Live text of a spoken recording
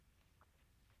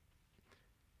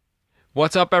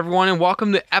What's up, everyone, and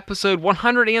welcome to episode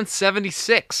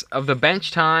 176 of the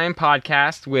Bench Time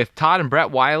podcast with Todd and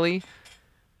Brett Wiley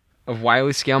of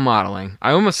Wiley Scale Modeling.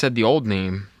 I almost said the old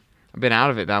name. I've been out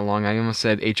of it that long. I almost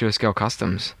said HO Scale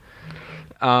Customs.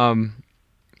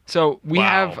 So we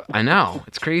have, I know,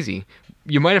 it's crazy.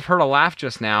 You might have heard a laugh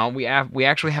just now. We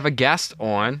actually have a guest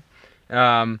on,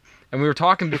 and we were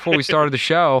talking before we started the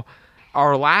show.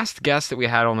 Our last guest that we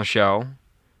had on the show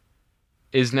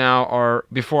is now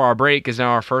before our break is now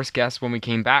our first guest when we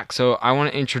came back. So I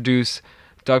want to introduce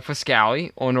Doug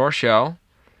Fiscali on our show.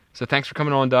 So thanks for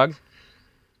coming on, Doug.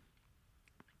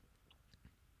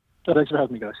 Thanks for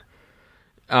having me, guys.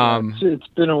 It's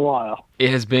been a while.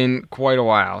 It has been quite a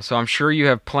while. So I'm sure you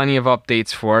have plenty of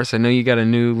updates for us. I know you got a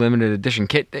new limited edition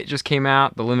kit that just came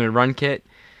out, the limited run kit.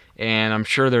 And I'm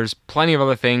sure there's plenty of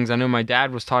other things. I know my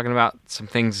dad was talking about some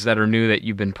things that are new that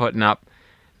you've been putting up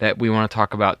that we want to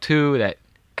talk about too, that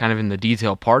kind of in the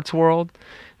detail parts world.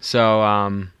 So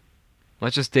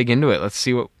let's just dig into it. Let's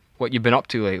see what you've been up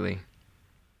to lately.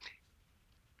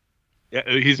 Yeah,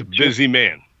 he's a busy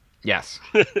man. Yes.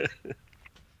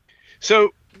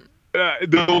 So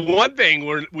the one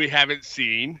thing we haven't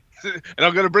seen, and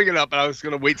I'm going to bring it up, but I was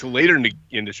going to wait till later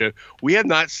in the show. We have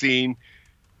not seen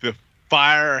the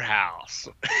firehouse.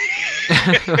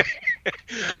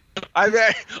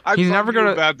 He's never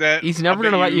gonna about that. He's never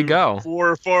gonna let you go.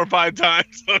 Four or five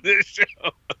times on this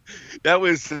show. That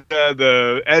was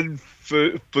the Ed.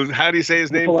 How do you say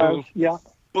his name? Yeah.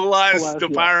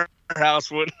 The firehouse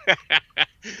one.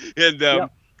 And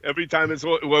every time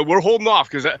we're holding off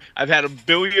because I've had a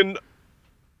billion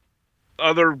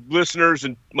other listeners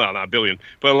and not a billion,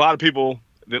 but a lot of people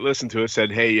that listen to it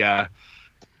said, "Hey,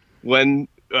 when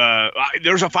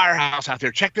there's a firehouse out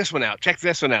there, check this one out. Check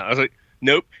this one out." I was like,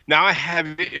 nope. Now I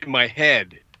have it in my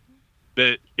head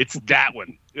that it's that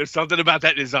one. There's something about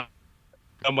that design.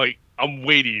 I'm like, I'm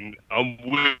waiting.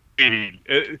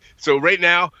 So right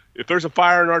now, if there's a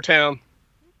fire in our town,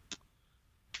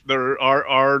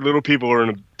 our little people are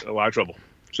in a lot of trouble.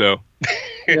 So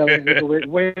yeah,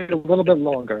 wait a little bit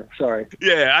longer. Sorry.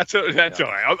 Yeah, that's all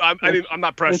right. I'm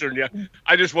not pressuring you.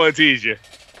 I just want to tease you.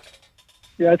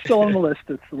 Yeah, it's still on the list.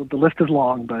 The list is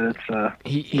long, but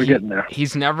we're getting there.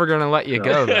 He's never going to let you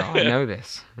go, though. I know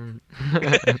this.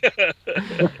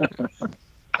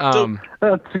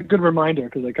 That's a good reminder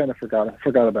because I kind of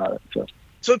forgot about it.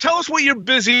 So tell us what you're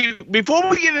busy. Before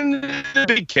we get into the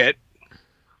big kit,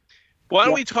 why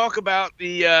don't we talk about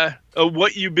the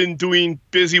what you've been doing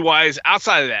busy-wise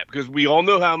outside of that? Because we all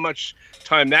know how much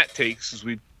time that takes as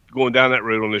we've going down that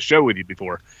road on the show with you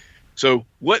before. So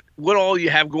what all you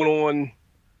have going on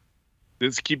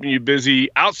that's keeping you busy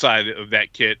outside of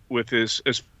that kit with this,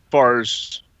 as far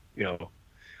as,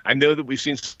 I know that we've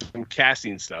seen some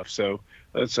casting stuff, so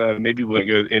let's maybe we'll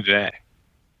go into that.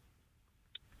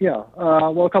 Yeah,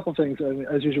 well, a couple of things.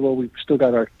 As usual, we've still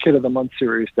got our Kit of the Month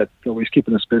series that's always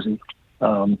keeping us busy,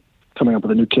 coming up with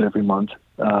a new kit every month,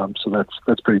 so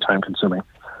that's pretty time consuming.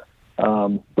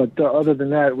 But other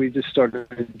than that, we just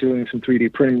started doing some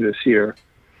 3D printing this year,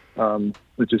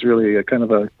 which is really a kind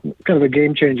of a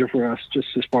game changer for us, just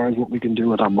as far as what we can do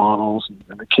with our models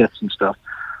and the kits and stuff.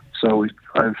 So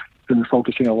I've been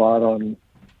focusing a lot on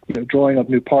drawing up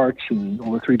new parts and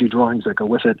all the 3D drawings that go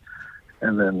with it,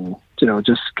 and then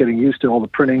just getting used to all the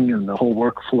printing and the whole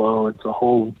workflow. It's a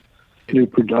whole new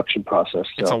production process.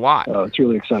 So, it's a lot. It's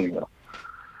really exciting though.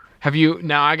 Have you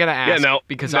now? I gotta ask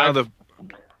because I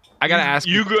gotta ask.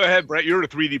 You go ahead, Brett. You're a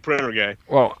 3D printer guy.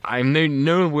 Well, I'm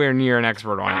nowhere near an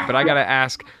expert on it, but I gotta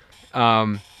ask.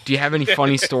 Do you have any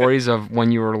funny stories of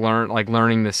when you were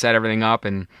learning to set everything up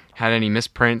and had any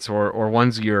misprints or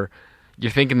ones you're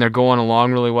thinking they're going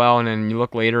along really well and then you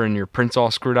look later and your print's all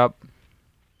screwed up?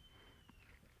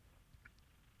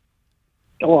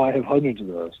 Oh, I have hundreds of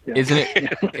those. Yeah.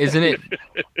 Isn't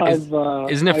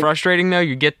it frustrating though?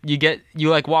 You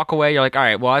like walk away. You're like, all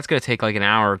right, well, that's gonna take like an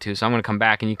hour or two, so I'm gonna come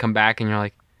back, and you come back and you're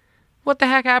like, what the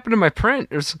heck happened to my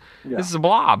print? This is a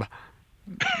blob.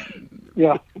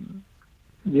 Yeah.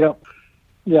 Yeah.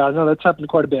 Yeah. No, that's happened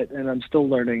quite a bit, and I'm still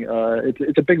learning.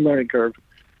 It's a big learning curve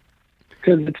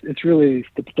because it's really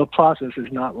the process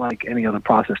is not like any other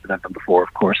process that I've done before,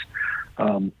 of course.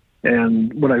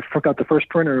 And when I got the first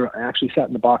printer, I actually sat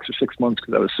in the box for 6 months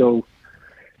because I was so,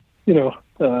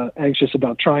 anxious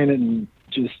about trying it and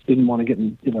just didn't want to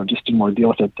just didn't want to deal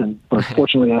with it. But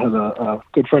fortunately, I have a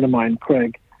good friend of mine,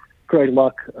 Craig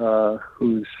Luck,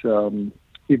 who's you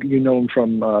know him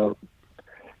from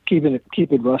Keep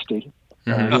It Rusty,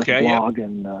 blog,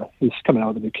 and he's coming out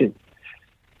with a new kit.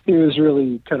 He was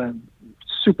really kind of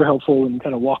super helpful and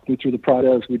kind of walked me through the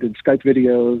process. We did Skype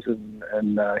videos,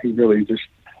 and he really just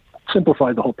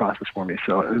simplified the whole process for me.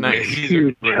 So it was Nice. a He's a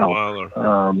huge great help.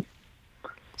 modeler.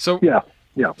 So Beautiful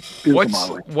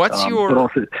modeling. what's but your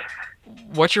also,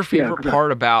 what's your favorite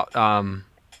part about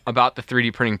the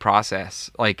 3D printing process?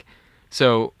 Like,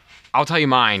 so I'll tell you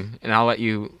mine, and I'll let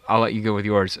you go with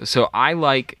yours. So I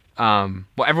like well,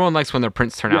 everyone likes when their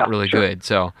prints turn out really sure. good.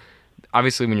 So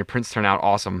obviously, when your prints turn out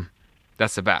awesome,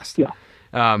 that's the best. Yeah.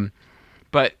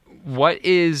 But what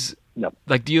is Yep.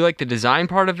 like? Do you like the design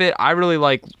part of it? I really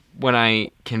like when I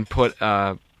can put.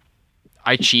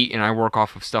 I cheat and I work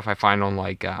off of stuff I find on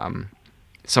like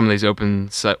some of these open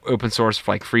source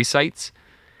like free sites,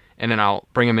 and then I'll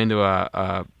bring them into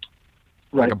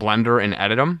like a Blender and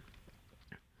edit them.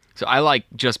 So I like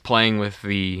just playing with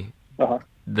the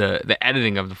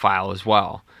editing of the file as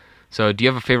well. So do you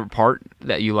have a favorite part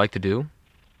that you like to do?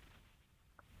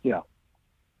 Yeah.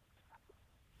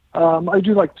 I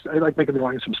like making the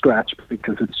drawings from scratch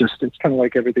because it's kind of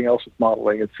like everything else with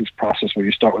modeling. It's this process where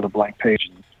you start with a blank page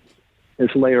and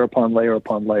it's layer upon layer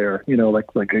upon layer,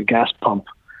 like a gas pump.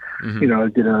 Mm-hmm. I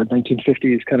did a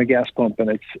 1950s kind of gas pump, and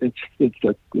it's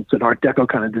an Art Deco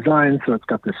kind of design, so it's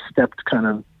got this stepped kind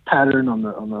of pattern on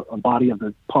the body of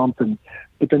the pump,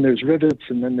 but then there's rivets,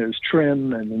 and then there's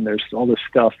trim, and then there's all this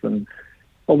stuff, and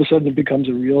all of a sudden it becomes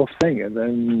a real thing, and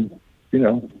then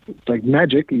it's like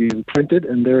magic. You print it,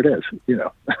 and there it is.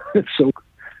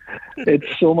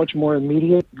 It's so much more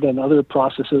immediate than other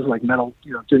processes like metal.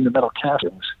 Doing the metal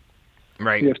castings.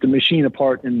 Right. You have to machine a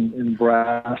part in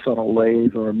brass on a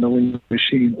lathe or a milling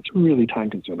machine. It's really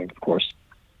time consuming, of course.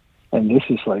 And this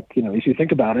is like, if you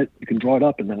think about it, you can draw it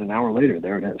up and then an hour later,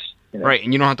 there it is. Right.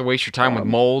 And you don't have to waste your time with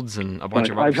molds and a bunch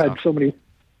of other I've stuff. had so many.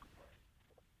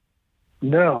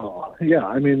 No. Yeah.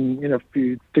 I mean, if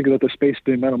you think about the space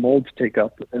the amount of molds take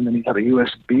up, and then you have a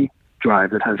USB drive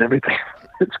that has everything.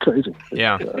 It's crazy.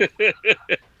 Yeah.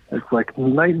 It's like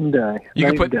night and day.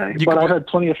 But I've had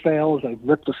plenty of fails. I've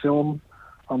ripped the film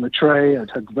on the tray. I've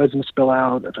had resin spill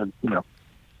out. I've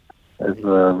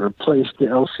replaced the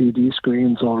LCD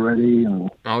screens already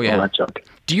and all that junk.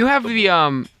 Do you have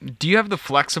the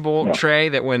flexible tray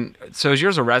that so is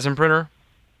yours a resin printer?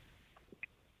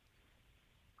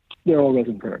 They're all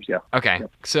resin printers, yeah. Okay.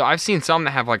 Yep. So I've seen some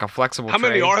that have like a flexible tray. How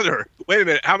many are there? Wait a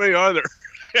minute. How many are there?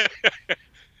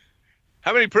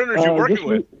 How many printers are you working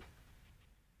with?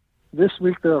 This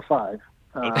week there are 5.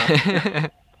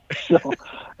 So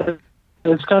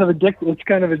it's kind of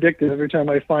addictive. Every time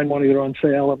I find one either on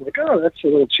sale, I'm like, oh, that's a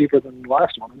little cheaper than the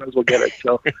last one. I might as well get it.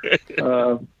 So,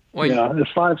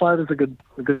 five is a good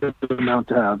amount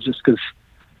to have, just because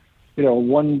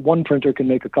one printer can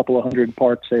make a couple of hundred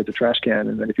parts, say, at the trash can,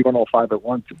 and then if you run all 5 at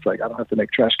once, it's like I don't have to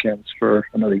make trash cans for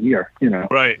another year.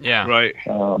 Right. Yeah. Right.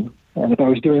 And if I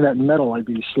was doing that in metal, I'd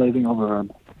be slaving over a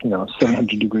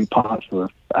 700-degree pot for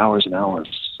hours and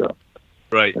hours. So,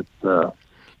 right. It's a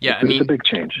big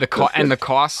change. The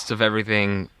costs of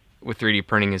everything with 3D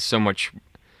printing is so much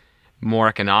more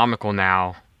economical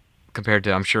now compared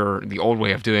to, I'm sure, the old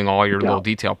way of doing all your little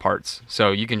detail parts.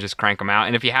 So you can just crank them out.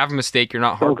 And if you have a mistake, you're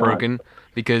not heartbroken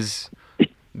because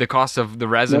the cost of the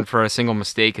resin for a single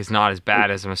mistake is not as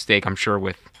bad as a mistake, I'm sure,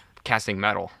 with casting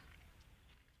metal.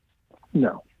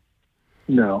 No.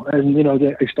 And,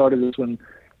 I started this when,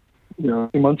 a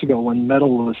few months ago when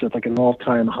metal was at like an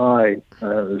all-time high. It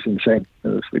was insane. It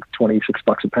was like $26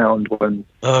 a pound when,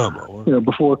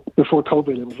 before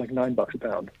COVID, it was like $9 a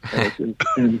pound.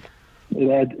 And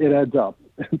it adds up.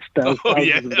 It's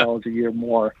thousands of dollars a year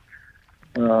more.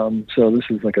 So this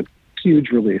is like a huge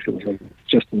relief. It was like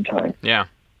just in time. Yeah.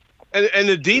 And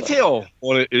the detail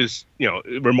on it is,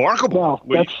 remarkable.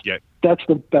 Well, that's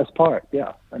the best part.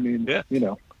 Yeah. I mean,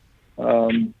 the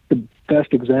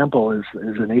best example is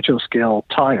an HO scale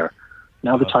tire.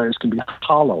 Now the tires can be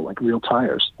hollow, like real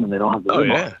tires, when they don't have the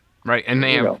rim on. Right, and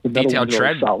they have detailed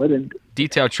tread, solid and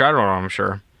detailed tread on them, I'm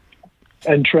sure.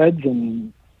 And treads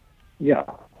and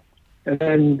and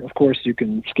then of course you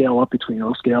can scale up between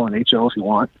O scale and HO if you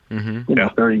want,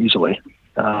 very easily.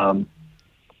 And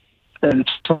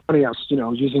it's funny, I was,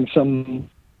 using some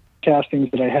castings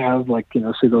that I have, like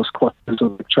say those clusters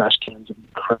of trash cans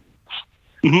and crates.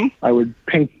 Mm-hmm. I would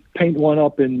paint one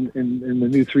up in the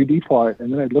new 3D part,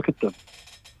 and then I'd look at the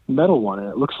metal one, and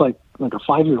it looks like a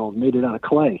 5-year-old made it out of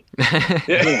clay.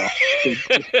 I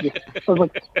was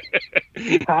like,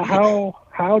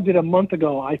 how did a month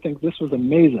ago I think this was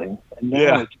amazing, and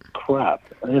now it's crap?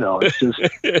 It's just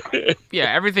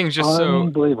everything's just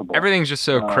unbelievable. Everything's just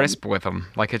so crisp with them.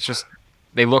 Like it's just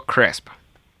they look crisp.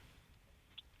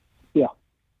 Yeah.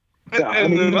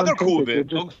 And another cool bit,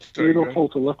 they're just beautiful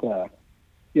to look at.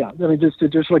 Yeah, I mean,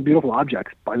 just like beautiful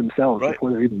objects by themselves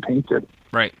before they're even painted.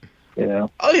 Right.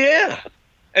 Oh yeah,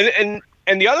 and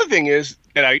and the other thing is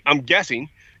that I'm guessing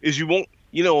is you won't,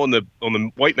 on the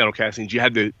white metal castings, you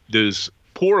had those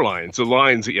pour lines, the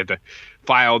lines that you have to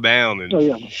file down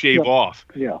and shave off.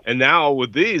 Yeah. And now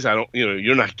with these, I don't,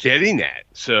 you're not getting that.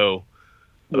 So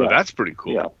that's pretty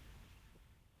cool. Yeah.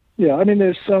 Yeah, I mean,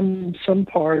 there's some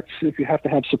parts, if you have to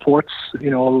have supports,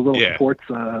 all the little supports,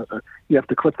 you have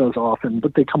to clip those off,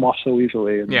 but they come off so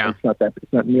easily, and it's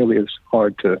not nearly as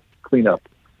hard to clean up.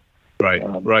 Right,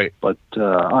 right. But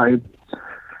the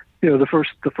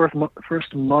first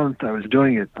month I was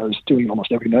doing it, I was doing it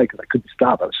almost every night because I couldn't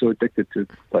stop. I was so addicted to,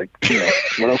 what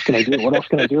else can I do? What else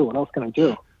can I do? What else can I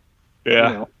do?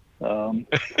 Yeah. And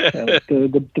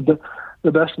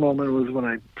the best moment was when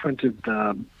I printed.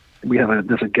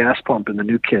 There's a gas pump in the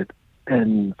new kit,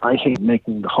 and I hate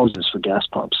making the hoses for gas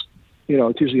pumps.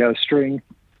 It's usually out of string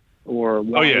or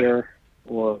wire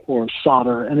or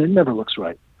solder, and it never looks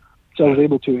right. So I was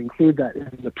able to include that in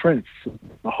the prints.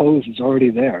 The hose is already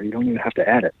there. You don't even have to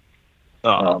add it.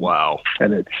 Oh, wow.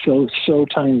 And it's so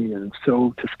tiny and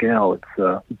so to scale. It's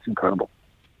incredible.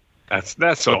 That's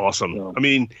so awesome. I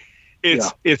mean,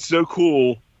 it's so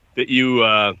cool that you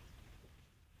were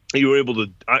able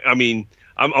to. I mean,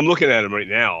 I'm looking at them right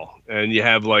now, and you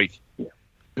have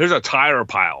there's a tire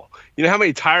pile. You know how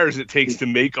many tires it takes to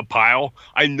make a pile?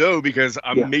 I know because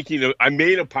I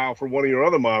made a pile for one of your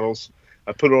other models.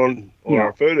 I put on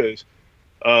our photos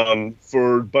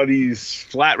for Buddy's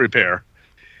flat repair,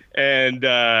 and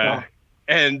I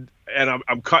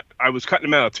was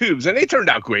cutting them out of tubes, and they turned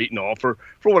out great and all for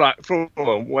what I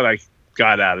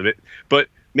got out of it. But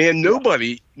man,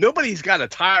 nobody's got a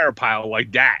tire pile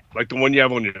like that, like the one you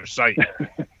have on your site,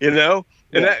 and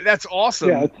that's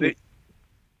awesome.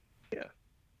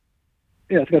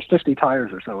 It's got 50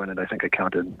 tires or so in it. I think I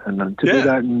counted, and then to do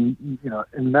that in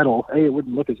metal, it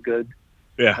wouldn't look as good.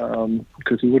 Yeah.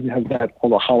 Because you wouldn't have all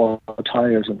the hollow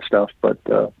tires and stuff. But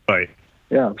right.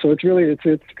 Yeah. So it's really it's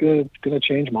going to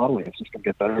change modeling. It's just going to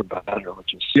get better and better,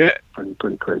 which is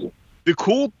pretty crazy. The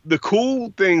cool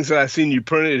things that I've seen you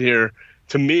printed here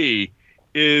to me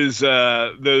is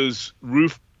those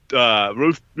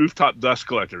rooftop dust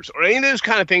collectors, or any of those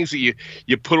kind of things that you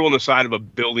put on the side of a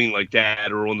building like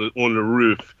that, or on the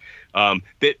roof,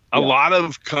 that a lot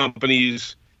of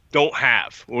companies don't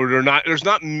have, or there's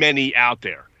not many out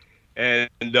there, and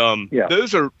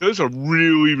those are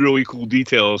really, really cool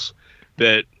details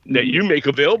that you make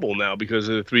available now because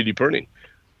of the 3D printing.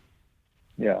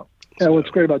 Yeah. And what's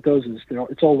great about those is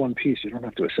it's all one piece. You don't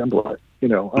have to assemble it.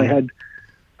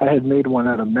 I had made one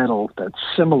out of metal that's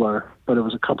similar, but it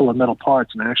was a couple of metal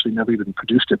parts, and I actually never even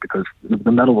produced it because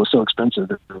the metal was so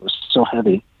expensive. It was so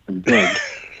heavy and big.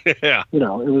 Yeah. It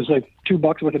was like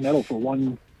 $2 worth of metal for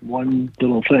one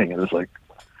little thing. It was like,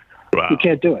 wow. You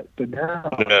can't do it. But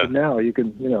now you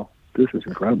can, this is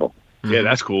incredible. Yeah,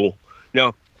 that's cool.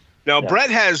 Now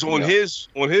Brett has on his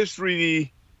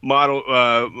 3D model,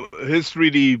 his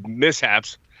 3D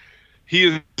mishaps,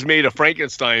 he has made a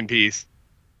Frankenstein piece,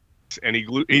 and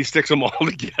he sticks them all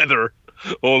together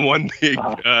on one big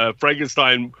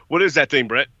Frankenstein. What is that thing,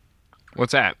 Brett?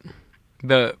 What's that?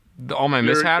 The all my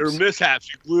mishaps? Your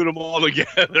mishaps. You glued them all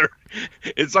together.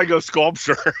 It's like a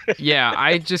sculpture. Yeah,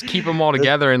 I just keep them all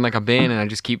together in like a bin, and I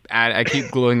just keep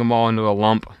gluing them all into a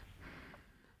lump.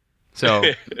 So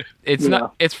it's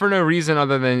not. It's for no reason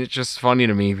other than it's just funny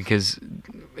to me because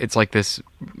it's like this.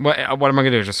 What am I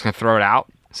gonna do? Just gonna throw it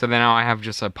out? So then now I have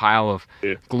just a pile of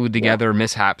glued together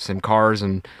mishaps and cars,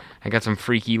 and I got some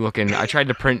freaky looking. I tried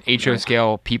to print HO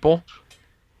scale people,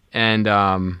 and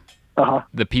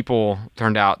the people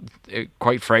turned out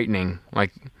quite frightening.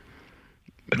 Like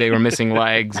they were missing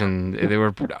legs, and they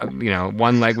were,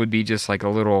 one leg would be just like a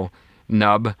little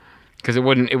nub because it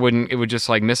would just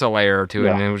like miss a layer or two,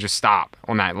 and it would just stop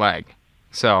on that leg.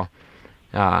 So,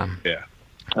 so I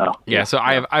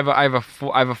have a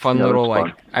fun little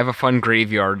I have a fun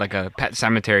graveyard, like a pet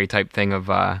cemetery type thing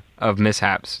of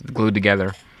mishaps glued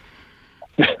together.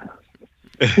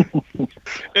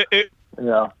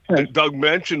 Doug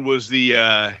mentioned was the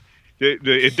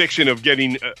addiction of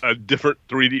getting a different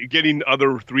 3D, getting other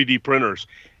 3D printers,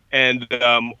 and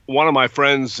one of my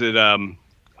friends that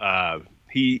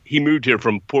he moved here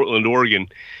from Portland, Oregon,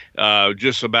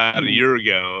 just about a year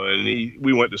ago, and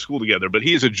we went to school together. But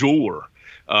he is a jeweler.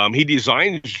 He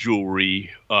designs jewelry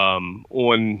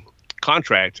on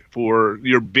contract for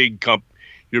your big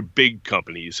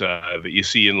companies that you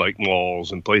see in like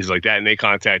malls and places like that, and they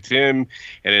contact him,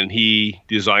 and then he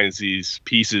designs these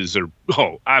pieces. Are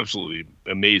absolutely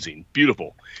amazing,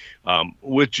 beautiful,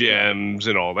 with gems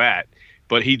and all that.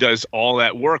 but he does all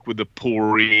that work with the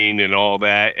pouring and all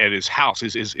that at his house.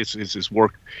 His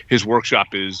workshop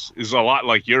is a lot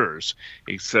like yours.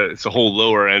 It's the whole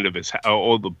lower end of his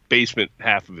or the basement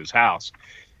half of his house,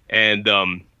 and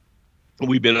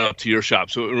we've been up to your shop,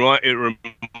 so it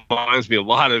reminds me a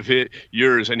lot of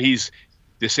yours. And he's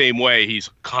the same way. He's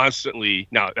constantly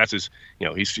now. That's his.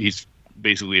 He's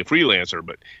basically a freelancer,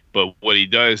 but what he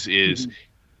does is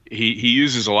he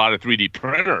uses a lot of 3D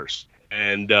printers,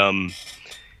 and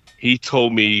he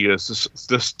told me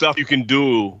the stuff you can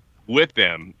do with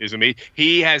them is amazing.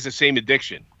 He has the same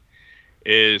addiction.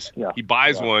 He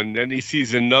buys one, then he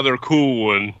sees another cool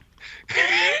one,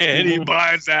 and he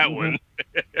buys that one.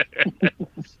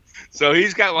 So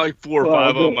he's got like 4 or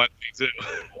 5 of them, I think, too.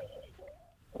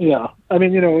 Yeah, I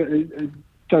mean,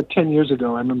 about 10 years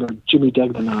ago, I remember Jimmy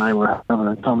Degnan and I were having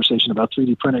a conversation about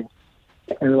 3D printing.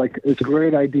 And like, it's a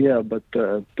great idea, but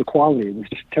the quality was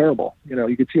just terrible.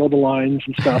 You could see all the lines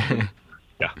and stuff. And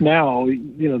now,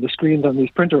 the screens on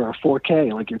these printers are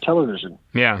 4K, like your television.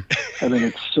 Yeah. I mean,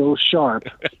 it's so sharp.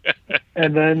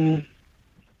 And then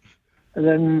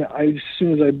as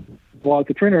soon as I bought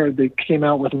the printer, they came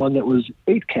out with one that was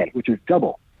 8K, which is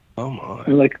double. Oh my!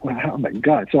 And like, oh my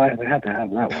God! So I had to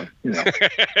have that one,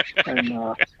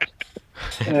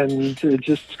 and it's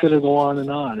just going to go on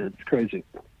and on. It's crazy.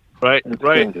 Right.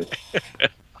 Crazy.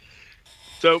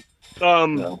 So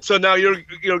now you're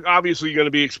obviously going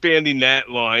to be expanding that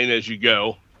line as you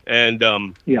go, and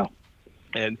I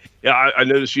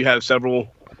noticed you have several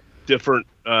different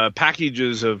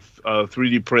packages of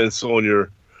 3D prints on your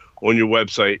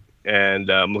website, and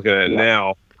I'm looking at it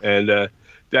now, and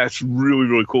that's really,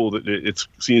 really cool that it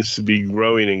seems to be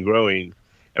growing and growing.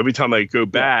 Every time I go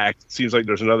back, it seems like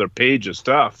there's another page of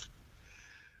stuff.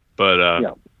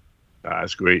 But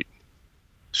that's great.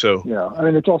 So I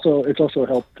mean, it's also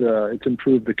helped. It's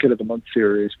improved the Kit of the Month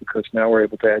series because now we're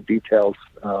able to add details,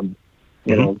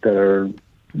 that are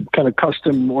kind of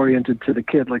custom oriented to the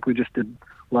kid. Like we just did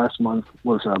last month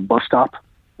was a bus stop.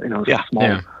 A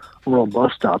small rural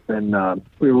bus stop, and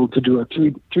we were able to do a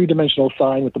three-dimensional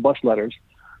sign with the bus letters,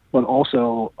 but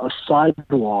also a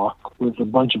sidewalk with a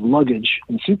bunch of luggage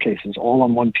and suitcases all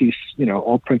on one piece,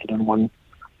 all printed on one.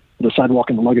 The sidewalk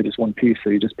and the luggage is one piece,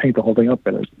 so you just paint the whole thing up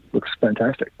and it looks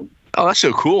fantastic. Oh, that's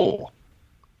so cool.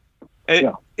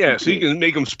 And, so you can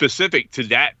make them specific to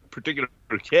that particular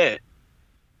kit.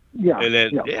 Yeah. And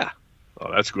then,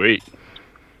 Oh, that's great.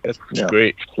 That's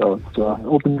great. So it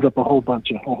opens up a whole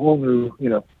new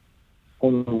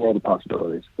world of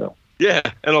possibilities. So. Yeah,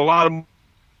 and a lot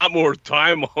more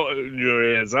time on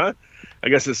your hands, huh? I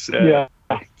guess it's going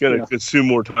to consume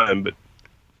more time, but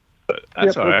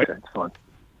that's all right. Okay, it's fun.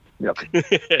 Yep.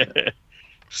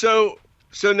 So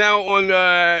now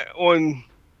on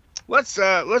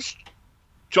let's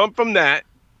jump from that.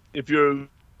 If you're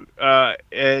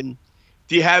and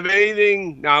do you have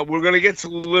anything now? We're going to get to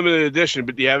limited edition,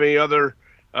 but do you have any other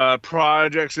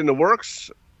projects in the works?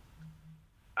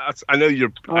 I know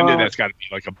that's got to be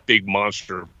like a big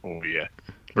monster for you.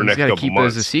 For next couple keep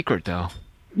months. it as a secret, though.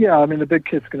 Yeah, I mean the big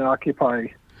kit's going to occupy.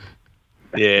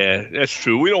 Yeah, that's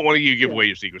true. We don't want you to give away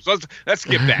your secrets. Let's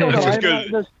skip that. Let's just go.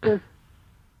 There's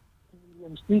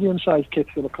medium-sized kits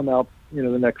that'll come out, the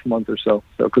next month or so.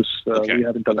 Because we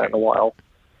haven't done that in a while.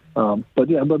 But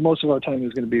most of our time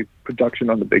is going to be production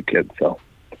on the big kit. So.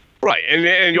 Right,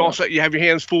 and you also you have your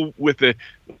hands full with the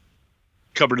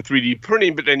cover to 3D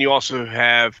printing, but then you also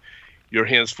have your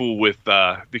hands full with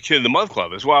the Kit of the Month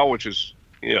Club as well, which is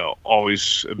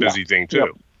always a busy thing too.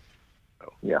 Yep.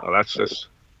 Yeah, that's just.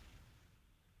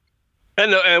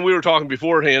 And we were talking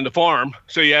beforehand, the farm.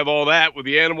 So you have all that with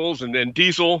the animals, and then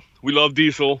Diesel. We love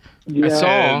Diesel. Yeah. I saw.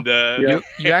 And,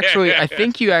 you actually, I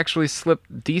think you actually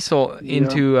slipped Diesel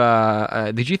into.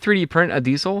 Did you 3D print a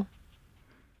Diesel?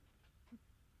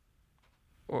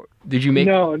 Or did you make?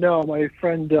 No. My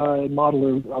friend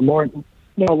modeler Lauren.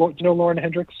 No, do you know Lauren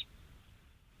Hendricks?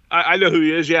 I know who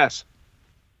he is. Yes.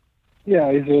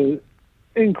 Yeah, he's an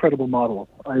incredible model.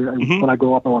 When I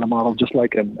grow up, I want to model just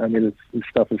like him. I mean, his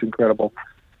stuff is incredible.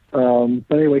 But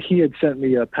anyway, he had sent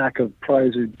me a pack of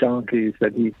Prizer donkeys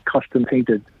that he custom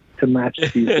painted to match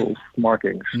Diesel's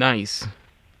markings. Nice.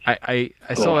 I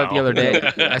saw that the other day.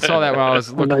 I saw that while I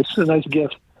was looking. A nice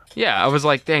gift. Yeah, I was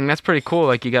like, dang, that's pretty cool.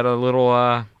 Like you got a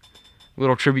little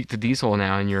tribute to Diesel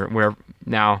now, and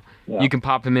you can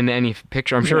pop him into any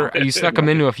picture. I'm sure you stuck him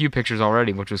into a few pictures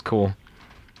already, which was cool.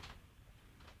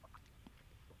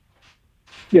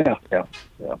 Yeah.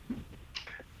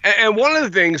 And one of the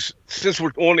things, since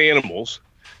we're on animals,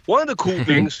 one of the cool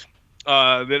things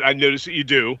that I noticed that you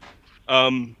do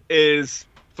is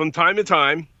from time to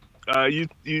time, you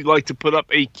like to put up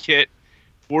a kit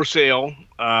for sale.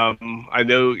 I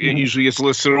know it usually gets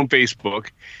listed on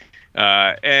Facebook,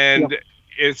 and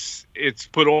it's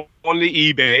put on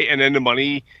the eBay, and then the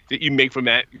money that you make from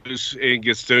that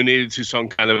gets donated to some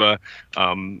kind of a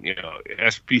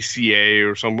SPCA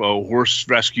or some horse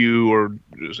rescue or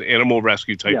animal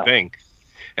rescue type thing.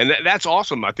 And that's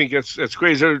awesome. I think that's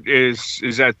great.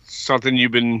 Is that something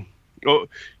you've been? Oh,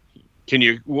 can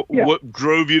you? What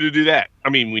drove you to do that? I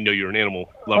mean, we know you're an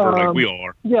animal lover like we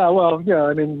are. Yeah, well, yeah.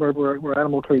 I mean, we're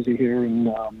animal crazy here,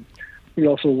 and we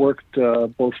also worked.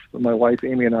 Both my wife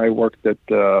Amy and I worked at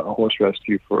a horse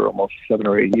rescue for almost 7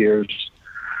 or 8 years.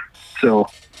 So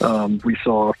we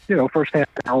saw, firsthand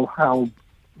how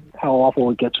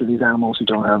awful it gets for these animals who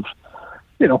don't have,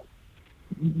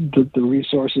 the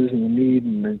resources and the need,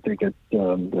 and they get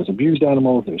there's abused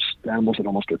animals, there's animals that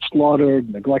almost get slaughtered,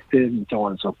 neglected, and so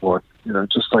on and so forth.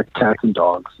 Just like cats and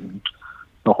dogs and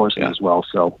the horses as well.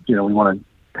 So we want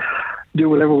to do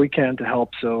whatever we can to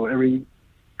help. So every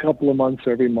couple of months,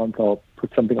 or every month, I'll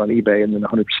put something on eBay, and then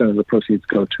 100% of the proceeds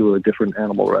go to a different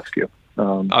animal rescue.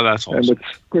 That's awesome. And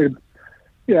what's great,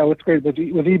 what's great with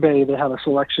eBay, they have a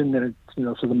selection, and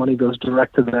so the money goes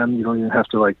direct to them. You don't even have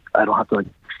to I don't have to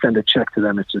send a check to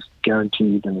them. It's just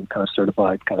guaranteed and kind of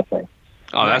certified kind of thing.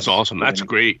 Oh, that's awesome. That's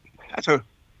great.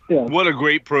 What a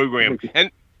great program. And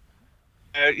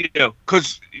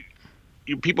because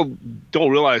people don't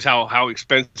realize how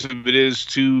expensive it is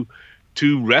to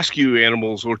rescue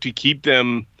animals or to keep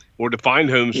them or to find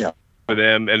homes for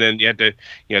them, and then you have to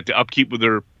upkeep with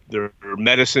their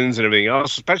medicines and everything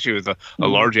else, especially with a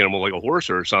large animal like a horse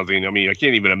or something. I mean, I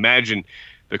can't even imagine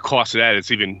the cost of that. It's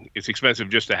expensive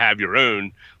just to have your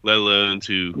own, let alone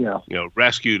to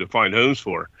rescue, to find homes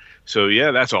for. So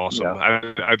that's awesome.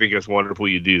 Yeah. I think it's wonderful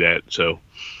you do that. So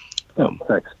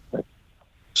thanks.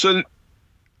 So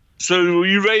are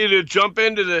you ready to jump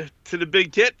into the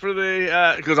big kit for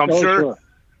the because I'm sure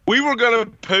we were going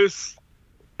to post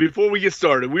before we get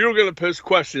started. We were going to post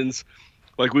questions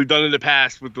like we've done in the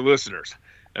past with the listeners.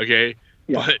 Okay,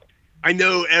 but I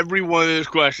know every one of those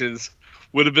questions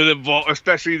would have been involved,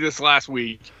 especially this last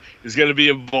week, is going to be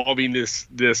involving this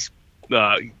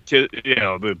kit,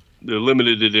 the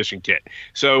limited edition kit.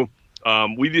 So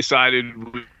we decided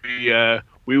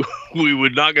we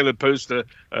would not going to post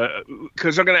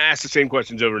because they're going to ask the same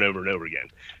questions over and over and over again,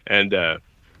 and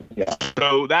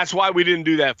so that's why we didn't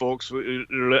do that, folks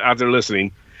out there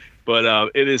listening. But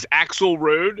it is Axel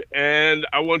Road, and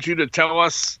I want you to tell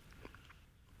us.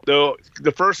 The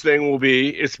first thing will be,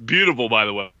 it's beautiful, by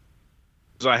the way.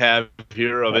 I have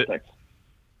here of it,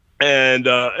 and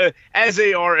as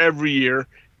they are every year,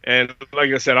 and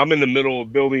like I said, I'm in the middle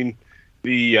of building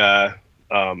the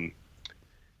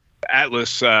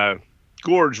Atlas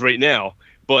Gorge right now,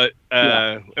 but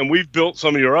and we've built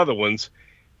some of your other ones,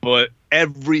 but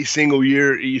every single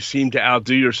year you seem to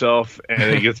outdo yourself, and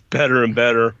it gets better and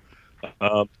better.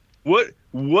 What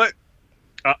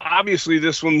obviously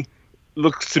this one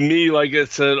looks to me like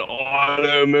it's an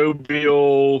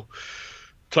automobile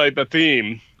type of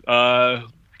theme.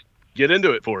 Get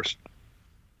into it for us.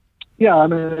 Yeah, I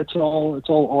mean it's all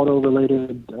auto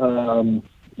related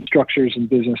structures and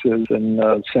businesses,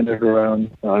 and centered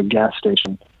around gas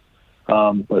station.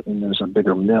 But then there's a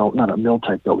bigger mill, not a mill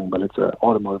type building, but it's an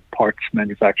automotive parts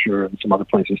manufacturer and some other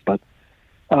places. But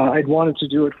I'd wanted to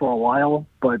do it for a while,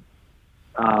 but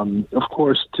of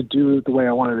course, to do it the way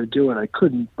I wanted to do it, I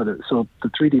couldn't. So the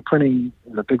 3D printing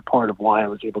is a big part of why I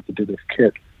was able to do this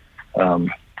kit.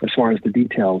 As far as the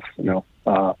details,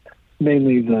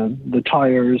 mainly the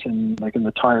tires, and like in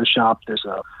the tire shop, there's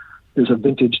a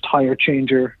vintage tire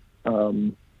changer,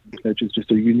 which is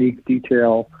just a unique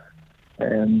detail,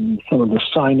 and some of the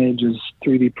signage is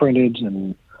 3D printed,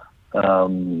 and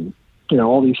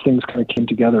all these things kind of came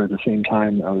together at the same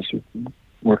time. I was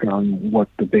working on what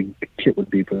the big kit would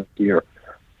be for the year,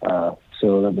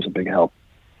 so that was a big help.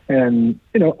 And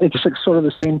it's like sort of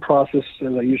the same process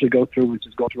that I usually go through, which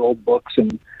is going through old books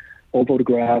and old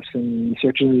photographs and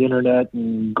searching the internet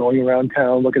and going around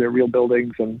town looking at real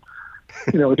buildings, and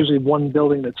it's usually one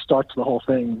building that starts the whole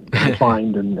thing to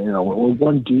find, and or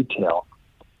one detail.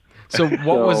 So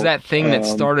what was that thing that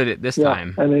started it this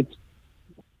time? And it's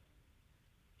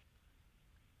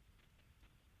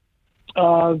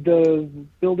the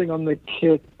building on the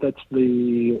kit, that's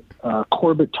the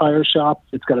Corbett Tire Shop.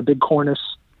 It's got a big cornice,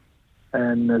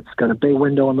 and it's got a bay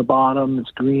window on the bottom.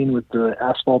 It's green with the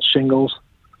asphalt shingles.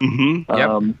 Mm-hmm.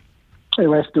 Yep.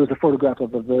 Anyway, there was a photograph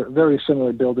of a very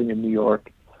similar building in New York,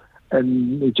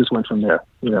 and it just went from there,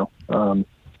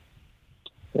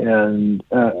 and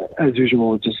as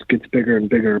usual, it just gets bigger and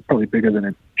bigger, probably bigger than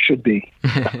it should be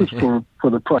for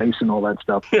the price and all that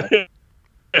stuff.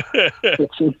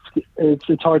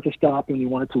 it's hard to stop, and you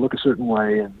want it to look a certain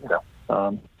way, and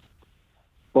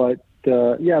but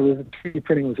yeah, the 3D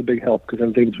printing was a big help because I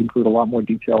was able to include a lot more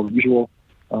detail than usual,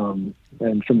 and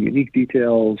some unique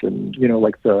details, and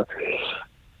like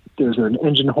there's an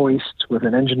engine hoist with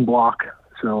an engine block,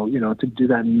 so to do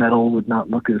that in metal would not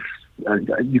look as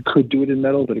you could do it in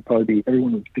metal, but it'd probably be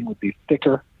everything would be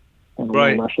thicker and a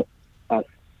little less,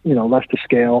 less to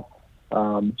scale.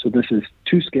 So this is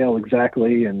to scale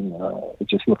exactly, and it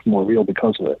just looks more real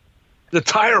because of it. The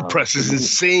tire press is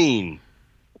insane.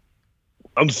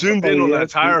 I'm zoomed in on that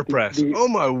tire press. Oh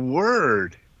my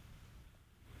word!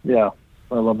 Yeah,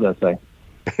 I love that thing.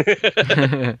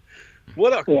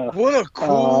 What a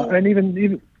cool and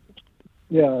even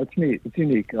yeah, it's neat. It's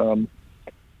unique.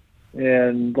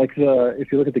 And like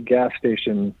if you look at the gas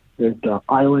station, there's the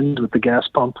island with the gas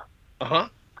pump.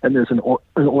 And there's an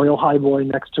oil highboy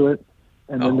next to it,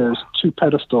 and then there's two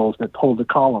pedestals that hold the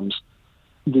columns.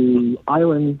 The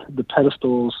island, the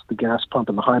pedestals, the gas pump,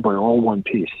 and the highboy are all one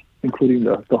piece, including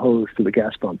the hose to the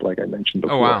gas pump, like I mentioned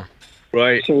before. Oh wow!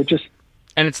 Right. So it just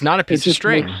it's not a piece of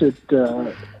string. Makes it,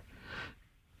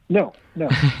 no,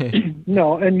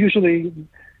 no, and usually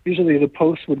the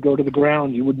posts would go to the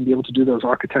ground. You wouldn't be able to do those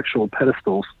architectural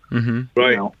pedestals,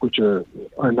 right? Which are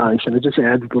nice, and it just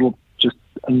adds just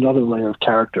another layer of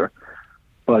character.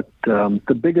 But the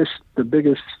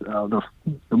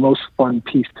most fun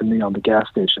piece to me on the gas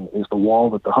station is the wall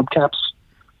with the hubcaps.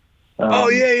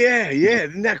 Yeah.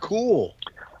 Isn't that cool?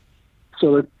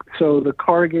 So the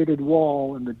corrugated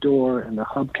wall and the door and the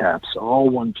hubcaps are all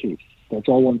one piece. That's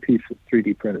all one piece of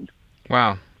 3D printed.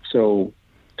 Wow. So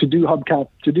to do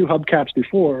hubcaps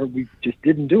before, we just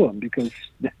didn't do them because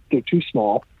they're too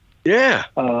small. Yeah.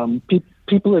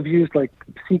 People have used like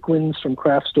sequins from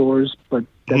craft stores, but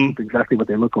that's exactly what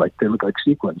they look like. They look like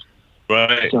sequins.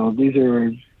 Right. So these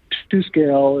are to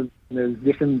scale, and there's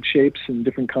different shapes and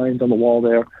different kinds on the wall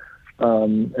there,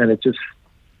 and it just,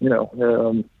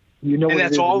 And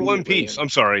that's all one piece. I'm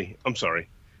sorry.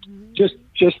 Just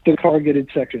the corrugated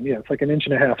section. Yeah, it's like 1.5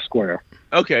 inches square.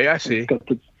 Okay, I see. It's got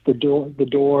the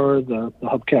door, the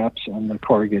hubcaps, and the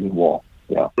corrugated wall.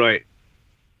 Yeah. Right.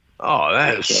 Oh,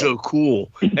 that is so cool.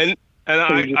 And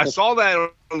I saw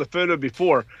that on the photo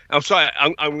before. I'm sorry. I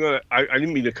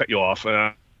didn't mean to cut you off.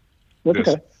 That's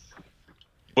okay.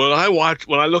 When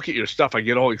I look at your stuff, I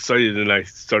get all excited and I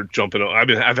start jumping on.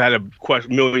 I've had a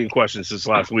million questions since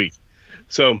last week.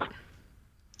 So,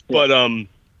 but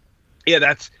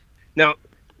that's now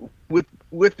with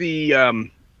the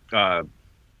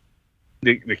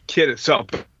kit itself.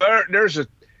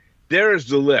 There's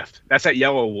the lift. That's that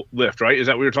yellow lift, right? Is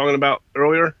that what we were talking about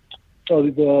earlier? Oh,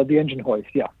 the engine hoist,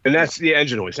 yeah. And that's the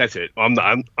engine hoist. That's it. I'm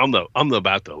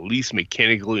about the least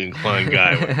mechanically inclined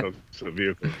guy when it comes to the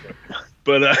vehicle.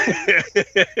 But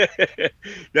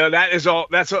now that's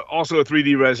also a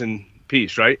 3D resin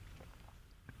piece, right?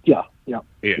 Yeah.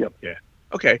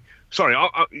 Okay. Sorry.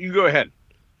 You go ahead.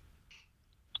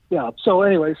 Yeah. So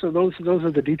anyway, those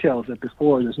are the details that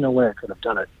before there's no way I could have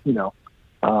done it.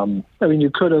 I mean, you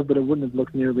could have, but it wouldn't have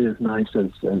looked nearly as nice as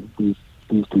these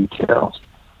details.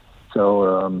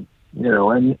 So,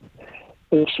 and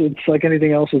it's like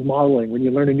anything else with modeling. When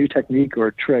you learn a new technique or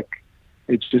a trick,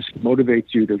 it just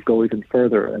motivates you to go even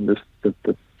further. And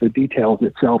the details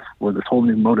itself were this whole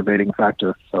new motivating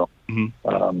factor. So, it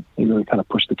really kind of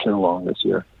pushed the kid along this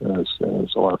year. It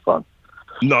was a lot of fun.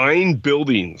 9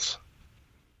 buildings.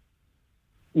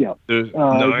 Yeah. There's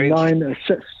 9.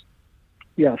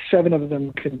 7 of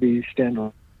them can be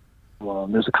standalone.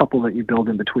 There's a couple that you build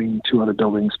in between 2 other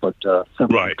buildings, but 7 of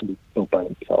them can be built by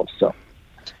themselves. So,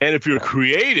 and if you're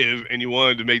creative and you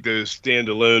wanted to make those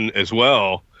standalone as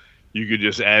well, you could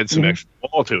just add some extra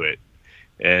wall to it.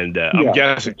 And I'm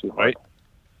guessing, right?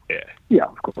 Yeah. Yeah,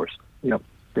 of course. Yeah.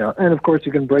 And of course,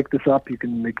 you can break this up. You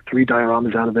can make 3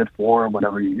 dioramas out of it, 4, or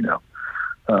whatever,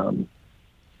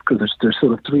 because there's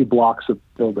sort of 3 blocks of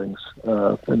buildings,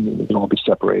 and they can all be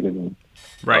separated. And,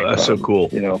 right. That's so cool.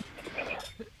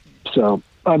 So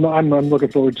I'm looking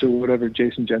forward to whatever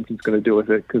Jason Jensen's going to do with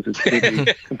it, because it's going to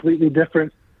be completely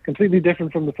different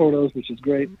from the photos, which is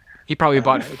great. He probably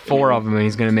bought 4 of them, and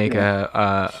he's going to make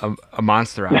a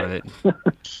monster out of it.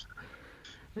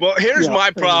 Well, here's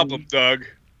my problem, Doug.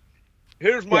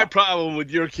 Here's my problem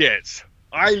with your kits.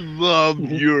 I love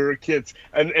your kits,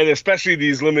 and especially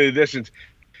these limited editions.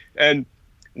 And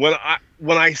when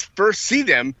I first see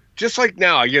them, just like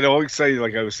now, I get all excited,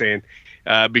 like I was saying,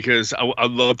 because I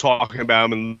love talking about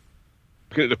them and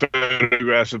looking at the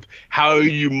photographs of how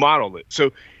you modeled it.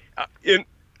 So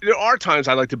there are times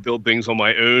I like to build things on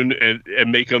my own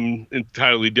and make them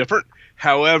entirely different.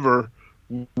 However,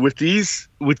 with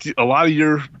a lot of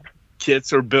your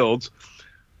kits or builds,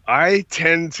 I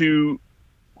tend to.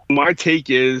 My take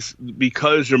is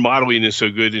because your modeling is so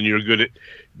good and you're good at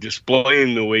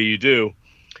displaying the way you do.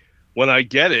 When I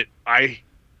get it, I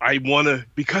want to,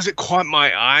 because it caught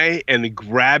my eye and it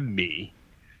grabbed me.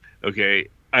 Okay,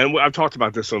 and I've talked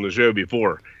about this on the show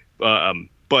before,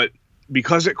 but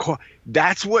because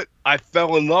that's what I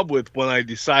fell in love with when I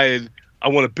decided I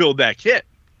want to build that kit,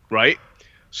 right?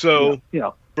 So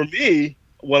for me,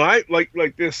 when I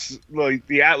like this, like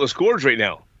the Atlas Gorge right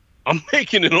now, I'm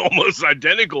making it almost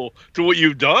identical to what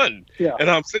you've done. Yeah.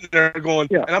 And I'm sitting there going,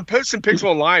 and I'm posting pics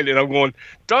online, and I'm going,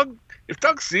 Doug, if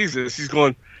Doug sees this, he's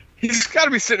got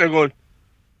to be sitting there going,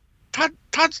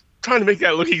 Todd's trying to make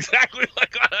that look exactly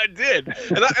like I did.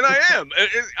 And I am.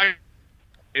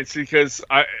 It's because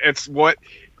it's what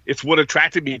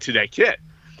attracted me to that kit,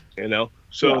 you know?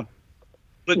 So,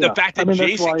 but the fact that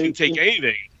Jason can take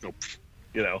anything,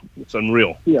 you know, it's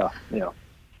unreal. Yeah.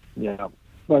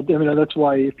 But I mean, that's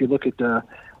why if you look at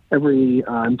every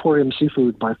Emporium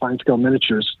Seafood by Fine Scale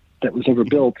Miniatures that was ever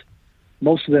built,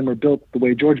 most of them are built the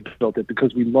way George built it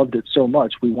because we loved it so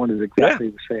much. We wanted exactly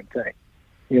the same thing.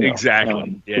 You know?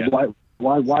 Exactly. So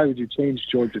why would you change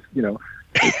George's? You know,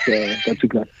 that's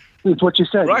exactly. It's what you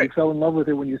said. Right. You fell in love with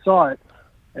it when you saw it,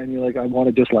 and you're like, I want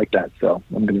it just like that. So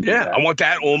I'm going to do that. I want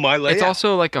that on my layout. It's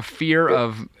also like a fear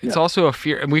of. It's also a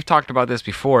fear, and we've talked about this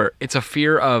before. It's a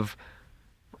fear of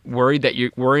worrying that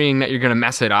you're going to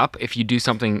mess it up if you do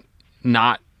something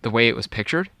not the way it was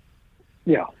pictured.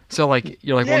 Yeah. So like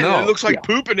you're like, well, no, it looks like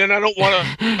poop, and then I don't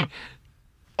want to.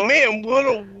 Oh man,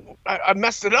 I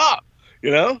messed it up.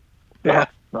 You know? Yeah.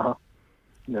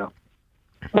 Yeah.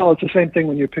 Well, it's the same thing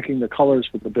when you're picking the colors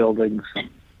for the buildings.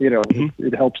 You know,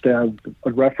 it helps to have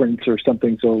a reference or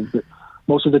something. So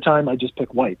most of the time, I just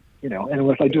pick white. You know, and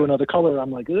if I do another color, I'm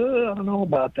like, I don't know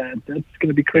about that. That's going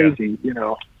to be crazy. You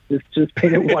know. Just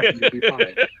paint it white and you'll be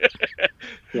fine.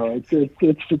 So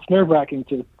it's nerve-wracking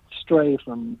to stray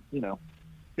from,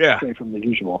 stray from the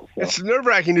usual. So. It's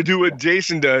nerve-wracking to do what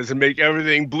Jason does and make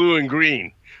everything blue and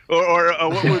green. Or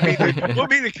what would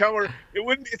be the color?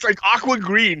 It's like aqua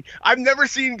green. I've never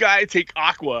seen a guy take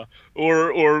aqua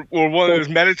or one of those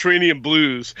Mediterranean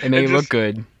blues and they look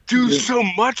good. Do so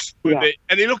much with it,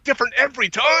 and they look different every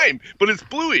time, but it's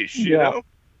bluish, you know?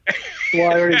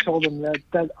 Well, I already told him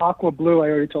that aqua blue. I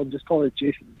already told him just call it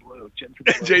Jason Blue.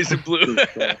 Jason Blue.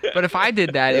 But if I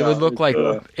did that, it would look like.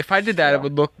 If I did that, it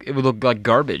would look like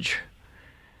garbage.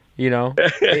 You know,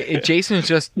 Jason's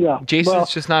just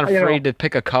just not afraid to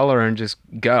pick a color and just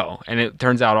go, and it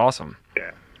turns out awesome.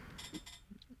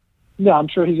 Yeah, I'm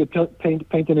sure he could paint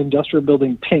an industrial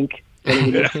building pink. And it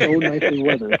would look so nicely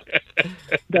weathered.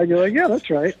 That you're like, that's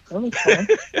right. That looks fine.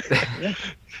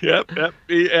 Yeah. Yep.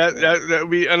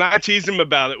 And I tease him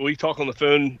about it. We talk on the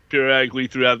phone periodically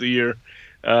throughout the year,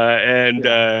 and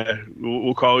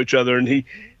we'll call each other.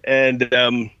 And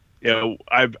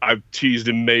I've teased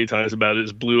him many times about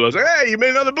his blue. I was like, hey, you made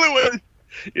another blue one,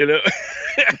 you know.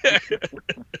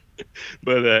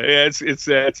 But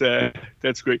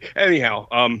that's great. Anyhow,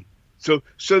 so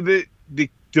the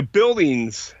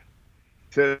buildings.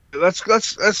 So let's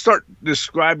start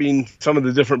describing some of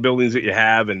the different buildings that you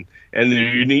have and the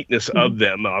uniqueness of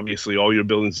them. Obviously, all your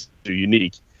buildings are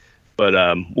unique, but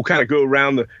we'll kind of go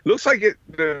around. It looks like it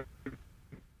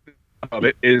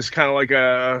is kind of like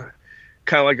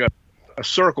a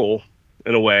circle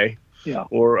in a way,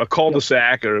 or a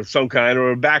cul-de-sac or some kind,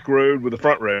 or a back road with a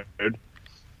front road.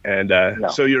 And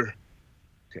so you're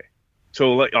okay.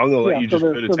 So I'm going to let you just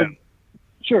go to town.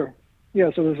 Sure. Yeah,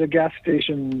 so there's a gas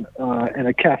station and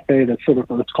a cafe that's sort of,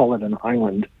 let's call it an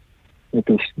island that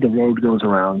the road goes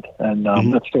around. And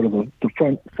that's sort of the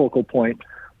front focal point.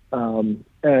 And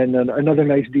then another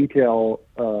nice detail,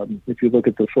 if you look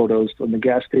at the photos on the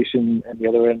gas station and the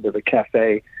other end of the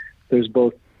cafe, there's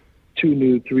both two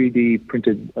new 3D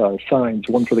printed signs,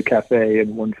 one for the cafe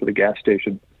and one for the gas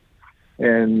station.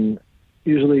 And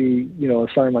usually, a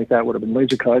sign like that would have been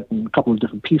laser cut in a couple of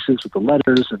different pieces with the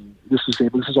letters, and this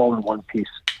is all in one piece,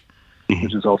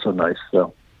 which is also nice.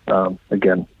 So,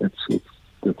 again, it's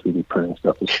the 3D printing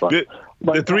stuff is fun.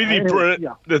 The 3D print.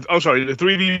 The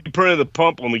 3D print of the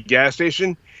pump on the gas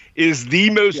station is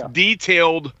the most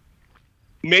detailed,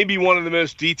 maybe one of the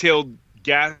most detailed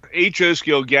HO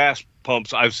scale gas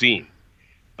pumps I've seen.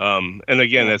 And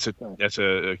again, that's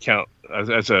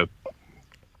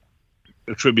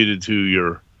attributed to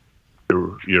your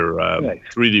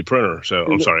 3D printer. So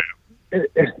I'm sorry.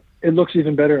 It looks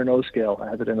even better in O scale.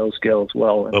 I have it in O scale as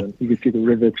well, and you can see the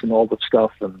rivets and all the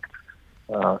stuff, and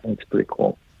it's pretty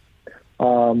cool.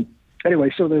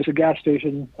 Anyway, so there's a gas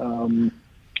station,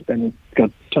 and it's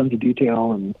got tons of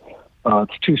detail, and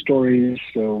it's 2 stories,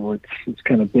 so it's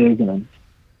kind of big and it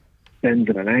bends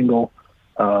at an angle.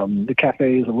 The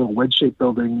cafe is a little wedge-shaped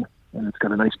building, and it's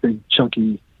got a nice big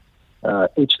chunky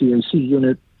HVAC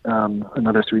unit,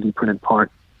 another 3D printed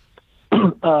part.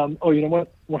 Oh, you know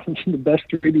what? One of the best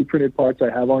 3D printed parts I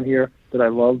have on here that I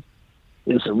love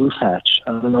is a roof hatch.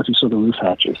 I don't know if you saw the roof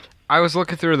hatches. I was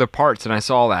looking through the parts and I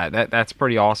saw that's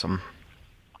pretty awesome.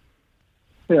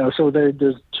 Yeah, so there's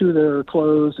 2 that are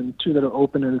closed and 2 that are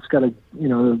open, and it's got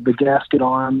the gasket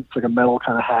arm. It's like a metal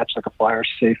kind of hatch, like a fire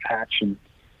safe hatch, and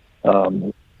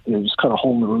just cut a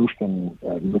hole in the roof, and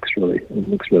it looks really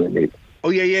neat. Oh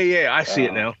yeah. I see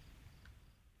it now.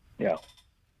 Yeah.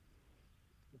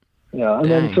 Yeah,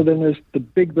 and then there's the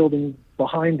big building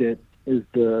behind it is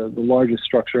the largest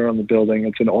structure on the building.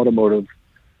 It's an automotive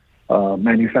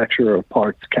manufacturer of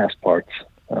parts, cast parts.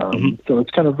 So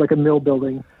it's kind of like a mill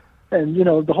building. And,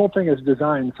 the whole thing is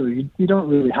designed so you don't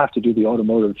really have to do the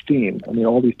automotive theme. I mean,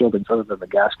 all these buildings other than the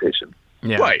gas station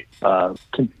Right.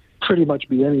 Can pretty much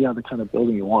be any other kind of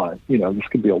building you want. This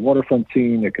could be a waterfront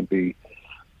scene. It could be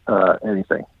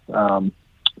anything.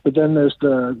 But then there's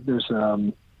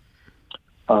the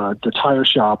tire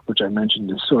shop, which I mentioned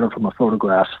is sort of from a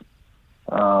photograph.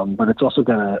 But it's also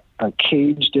got a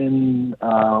caged-in,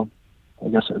 a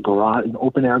garage, an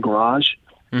open-air garage.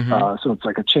 So it's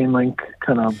like a chain link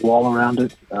kind of wall around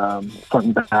it, front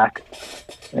and back,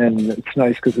 and it's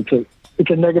nice because it's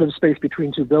a negative space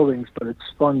between 2 buildings, but it's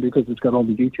fun because it's got all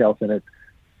the details in it,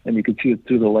 and you can see it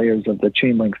through the layers of the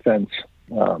chain link fence.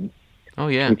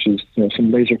 Which is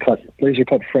some laser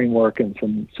cut framework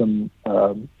and some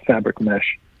fabric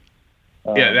mesh.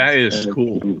 That is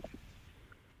cool.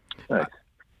 Nice.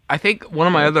 I think one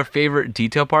of my other favorite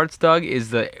detail parts, Doug, is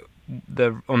the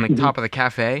on the top of the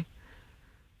cafe.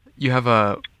 You have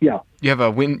an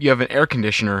air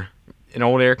conditioner, an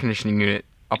old air conditioning unit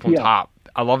up on top.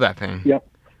 I love that thing. Yep.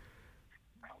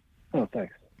 Oh,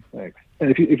 thanks.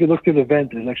 And if you look through the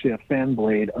vent, there's actually a fan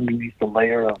blade underneath the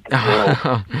layer of the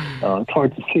grill. It's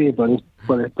hard to see, but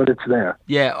it's there.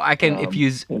 Yeah, I can.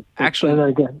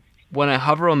 When I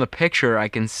hover on the picture, I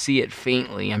can see it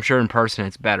faintly. I'm sure in person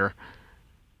it's better.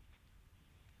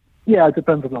 Yeah, it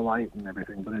depends on the light and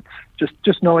everything, but it's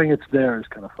just knowing it's there is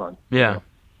kind of fun. Yeah.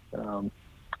 And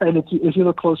if you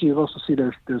look closely, you'll also see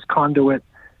there's conduit,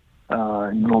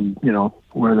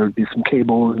 where there'd be some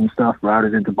cables and stuff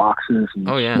routed into boxes and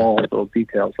small little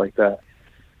details like that.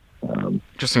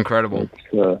 Just incredible.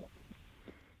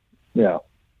 Yeah.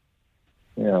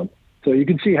 So you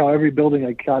can see how every building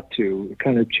I got to, it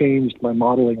kind of changed my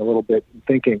modeling a little bit, and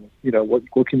thinking,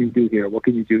 what can you do here? What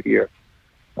can you do here?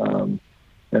 And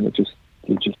it just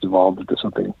evolved into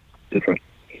something different.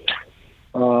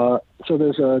 So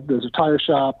there's a tire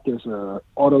shop. There's a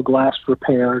auto glass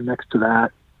repair next to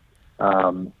that.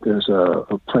 There's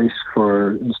a place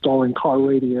for installing car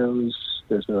radios.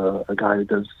 There's a guy who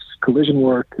does collision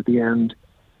work at the end.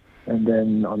 And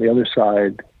then on the other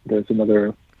side, there's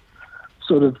another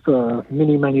sort of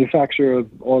mini manufacturer of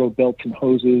auto belts and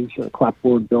hoses, a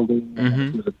clapboard building.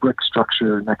 There's a brick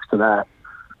structure next to that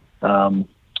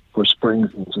for springs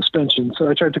and suspension. So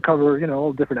I tried to cover,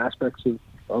 all different aspects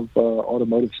of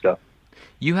automotive stuff.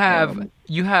 You have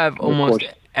almost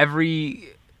every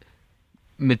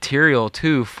material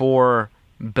too for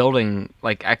building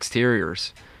like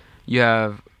exteriors. You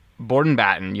have board and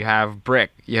batten, you have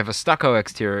brick, you have a stucco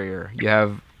exterior, you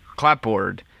have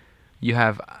clapboard, you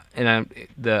have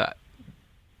the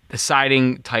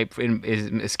siding type is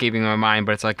escaping my mind,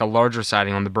 but it's like a larger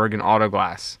siding on the Bergen Auto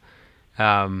Glass.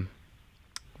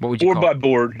 What would you call it?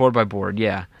 Board by board,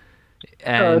 yeah.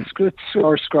 And it's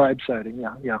our scribe siding,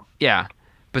 yeah. Yeah,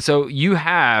 but so you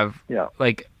have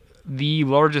like the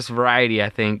largest variety I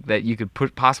think that you could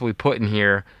possibly put in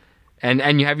here,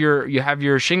 and you have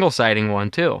your shingle siding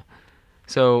one too.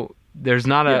 So there's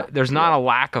not a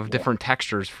lack of different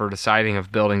textures for the siding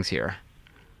of buildings here.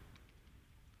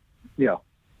 Yeah.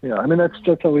 I mean that's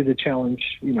always a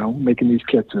challenge, making these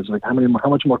kits is like how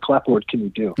much more clapboard can you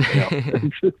do?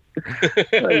 It's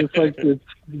like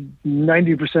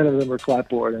 90% of them are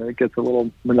clapboard, and it gets a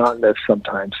little monotonous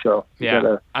sometimes. So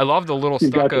I love the little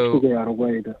stucco. You got to figure out a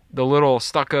way to the little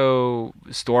stucco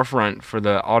storefront for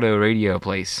the auto radio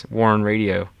place, Warren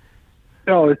Radio.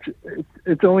 No,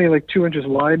 it's only like 2 inches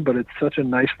wide, but it's such a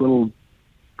nice little.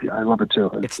 I love it too.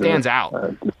 It stands out.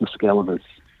 Just the scale of it.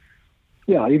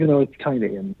 Yeah, even though it's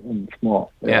tiny and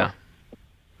small. Yeah.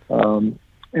 And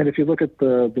if you look at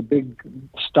the big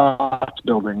stock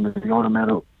building,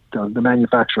 the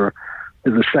manufacturer,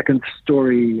 there's a second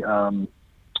story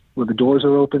where the doors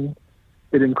are open,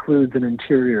 it includes an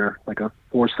interior, like a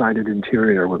 4-sided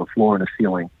interior with a floor and a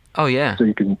ceiling, Oh yeah. so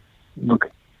you can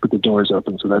put the doors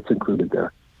open. So that's included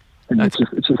there, and it's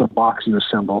just a box you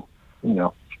assemble,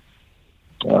 and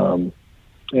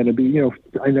it'd be,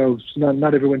 I know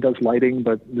not everyone does lighting,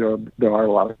 but there are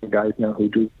a lot of guys now who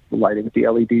do the lighting with the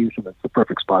LEDs, and it's the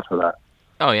perfect spot for that.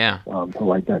 Oh yeah. To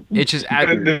light that. It just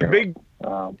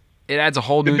it adds a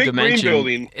whole new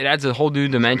dimension. It adds a whole new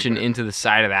dimension into the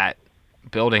side of that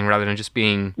building rather than just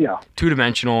being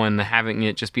two-dimensional and having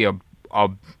it just be a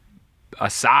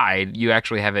side. You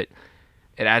actually have it.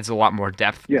 It adds a lot more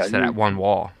depth to that one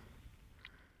wall.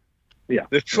 Yeah.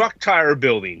 The truck tire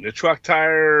building, the truck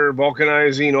tire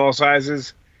vulcanizing all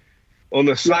sizes. On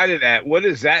the side of that, what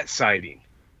is that siding?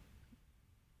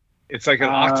 It's like an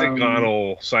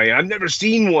octagonal siding. I've never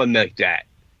seen one like that.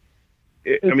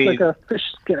 It's like a fish.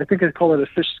 I think they call it a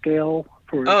fish scale.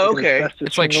 Okay.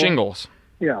 It's like shingles.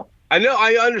 Yeah. I know.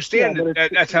 I understand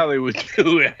that's how they would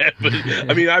do it. But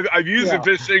I mean, I've used the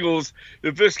fish shingles,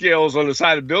 the fish scales on the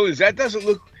side of buildings. That doesn't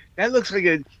look. That looks like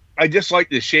I just like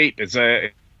the shape. It's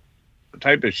a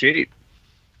type of shape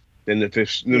than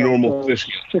the normal fish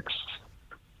scale.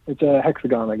 It's a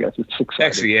hexagon, I guess. It's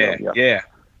 6-sided. Yeah.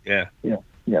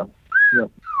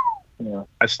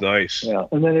 That's nice. Yeah,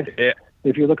 and then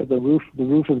if you look at the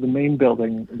roof of the main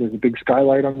building, there's a big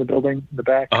skylight on the building in the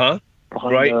back. Behind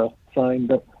the sign.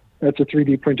 That's a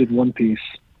 3D printed one piece,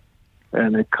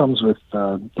 and it comes with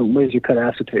the laser cut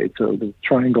acetate. So the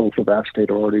triangles of acetate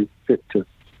are already fit to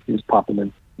just pop them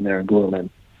in there and glue them in.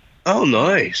 Oh,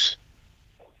 nice.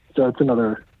 So it's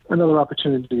another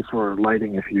opportunity for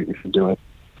lighting if you do it.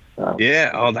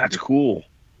 That's cool.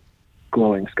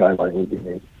 Glowing skylight would be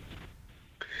neat.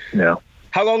 Yeah.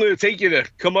 How long did it take you to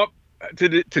come up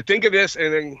to think of this?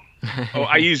 And then,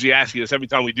 I usually ask you this every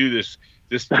time we do this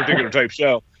particular type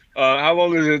show. How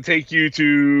long does it take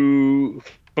you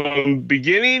from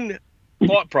beginning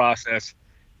thought process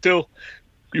till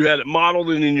you had it modeled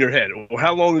and in your head? Or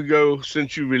how long ago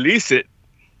since you released it?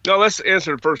 No, let's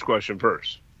answer the first question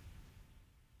first.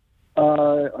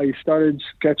 I started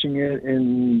sketching it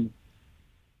in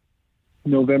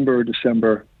November or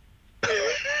December.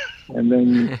 And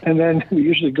then we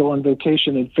usually go on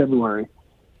vacation in February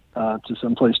to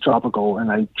someplace tropical, and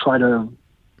I try to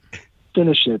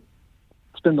finish it,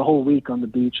 spend the whole week on the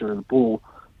beach or the pool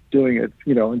doing it,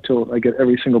 until I get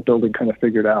every single building kind of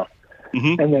figured out.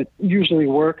 Mm-hmm. And that usually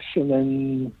works. And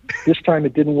then this time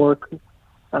it didn't work.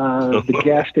 The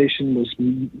gas station was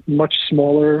much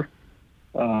smaller.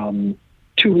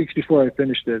 2 weeks before I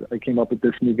finished it, I came up with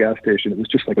this new gas station. It was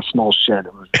just like a small shed.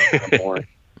 It was kind of boring.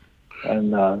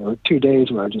 And there were 2 days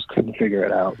where I just couldn't figure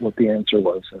it out, what the answer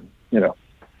was. And, I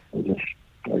was just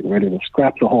ready to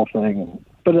scrap the whole thing.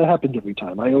 But it happens every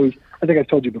time. I think I've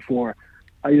told you before,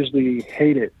 I usually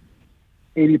hate it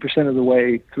 80% of the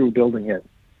way through building it.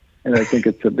 And I think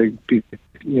it's a big piece,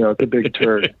 it's a big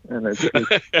turd. And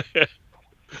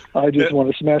I just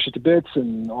want to smash it to bits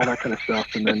and all that kind of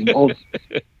stuff. And then,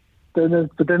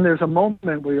 but then there's a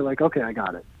moment where you're like, okay, I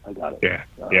got it.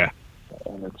 Yeah.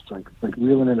 And it's like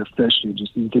reeling in a fish. You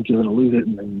think you're going to lose it,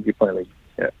 and then you finally,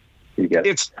 you get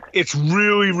it. It's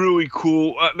really, really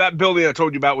cool. That building I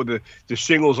told you about with the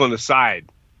shingles on the side,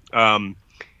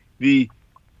 the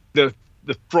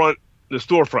front, the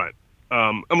storefront.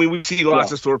 We see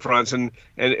lots of storefronts, and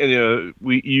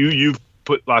you've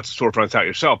put lots of storefronts out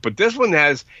yourself, but this one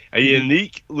has a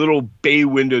unique little bay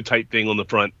window type thing on the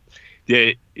front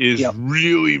that is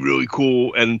really, really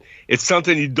cool, and it's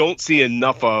something you don't see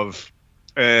enough of.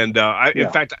 And in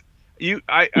fact,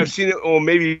 I've seen it on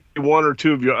maybe one or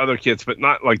two of your other kits, but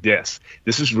not like this.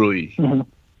 This is really, and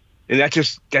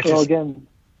again,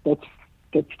 that's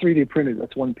 3D printed.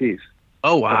 That's one piece.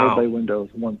 Oh wow! The whole bay window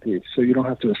is one piece, so you don't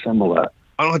have to assemble that.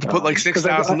 I don't have to put like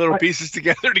 6,000 little pieces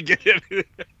together to get it.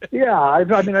 Yeah, I've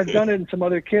done it in some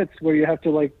other kits where you have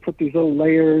to put these little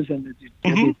layers and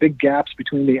these big gaps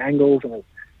between the angles, and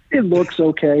it looks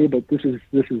okay, but this is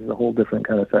a whole different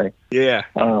kind of thing. Yeah.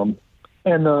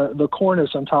 And the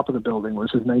cornice on top of the building,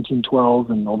 which is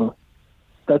 1912, and all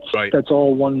that's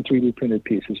all one 3D printed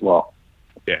piece as well.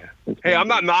 Yeah. Hey, I'm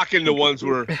not knocking the ones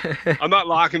where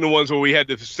we had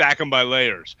to stack them by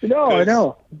layers. No, I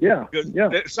know. Yeah.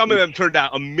 Some of them turned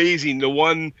out amazing.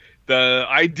 The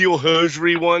Ideal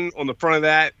Hosiery one on the front of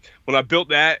that, when I built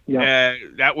that,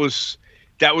 that was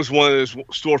one of those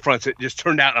storefronts that just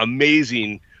turned out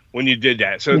amazing when you did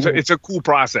that. So it's a cool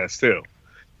process too.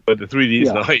 But the 3D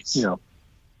is nice.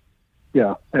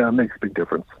 Yeah, it makes a big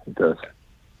difference. It does.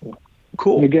 Yeah.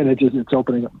 Cool. And again, it's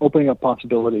opening up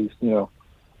possibilities.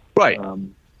 Right.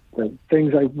 The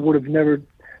things I would have never,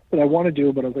 that I want to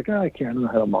do, but I was like, I can't. I don't know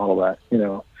how to model that.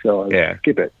 So Yeah.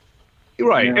 skip it.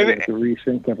 Right. Now you And have to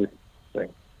resync everything.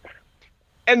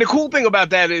 the cool thing about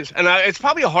that is, it's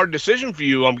probably a hard decision for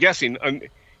you, I'm guessing.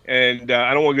 And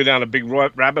I don't want to go down a big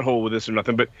rabbit hole with this or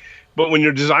nothing, but when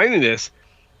you're designing this,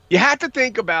 you have to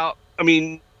think about. I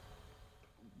mean,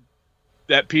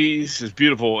 that piece is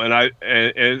beautiful, and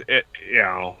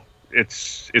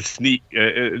it's neat.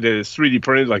 It's 3D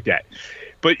printed like that,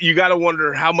 but you got to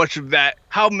wonder how much of that,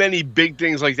 how many big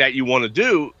things like that you want to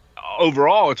do.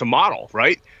 Overall, it's a model,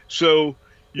 right? So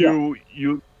you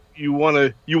want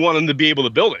them to be able to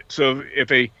build it. So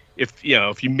if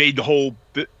you made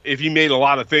a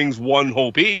lot of things one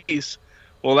whole piece,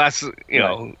 well, that's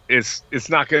it's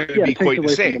not going to be quite the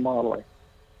same. The modeling.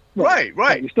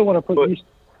 Right. You still want to put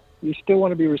you still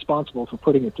want to be responsible for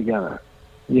putting it together.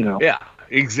 Yeah,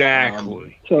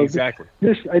 exactly. Exactly.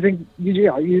 This, I think, you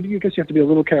guess you have to be a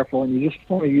little careful, and you just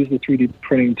want to use the 3D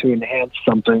printing to enhance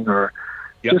something, or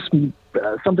just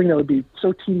something that would be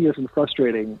so tedious and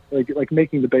frustrating, like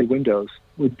making the bay windows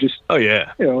would just. Oh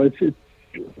yeah. It's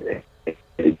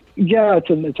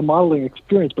a modeling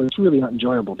experience, but it's really not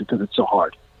enjoyable because it's so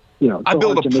hard. I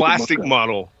built a plastic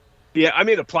model. Yeah, I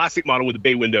made a plastic model with a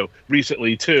bay window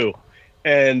recently too,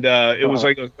 and it was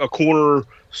like a corner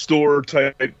store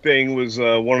type thing. It was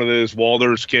one of those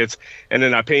Walters kits, and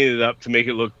then I painted it up to make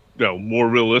it look more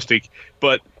realistic.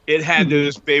 But it had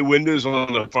those bay windows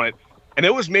on the front, and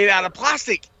it was made out of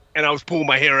plastic. And I was pulling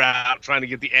my hair out trying to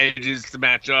get the edges to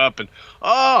match up, and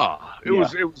it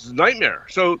was a nightmare.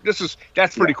 So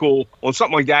that's pretty cool. On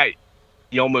something like that,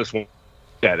 you almost want.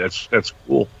 Yeah, that's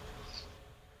cool.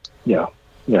 Yeah.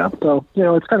 So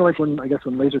it's kind of like when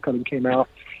laser cutting came out.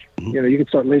 You can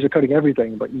start laser cutting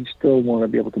everything, but you still want to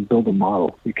be able to build a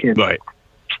model. You can't. Right.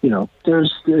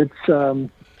 There's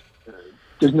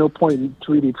no point in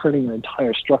 3D printing an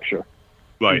entire structure.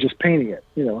 Right. And just painting it.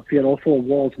 If you had all 4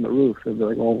 walls in the roof, they'd be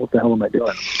like, "Well, what the hell am I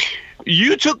doing?"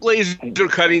 You took laser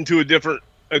cutting to a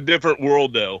different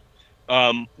world though,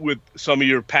 with some of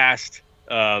your past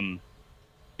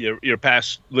your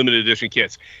past limited edition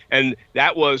kits, and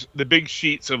that was the big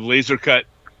sheets of laser cut.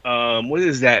 What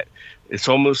is that? It's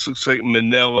almost looks like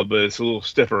manila, but it's a little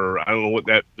stiffer. I don't know what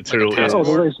that material is. Oh,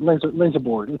 the laser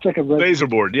board. It's like a laser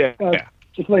board. Yeah.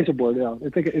 It's laser board, yeah.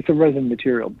 It's a resin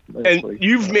material. Basically. And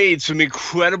you've made some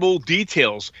incredible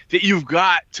details that you've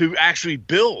got to actually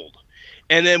build,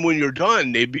 and then when you're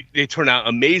done, they turn out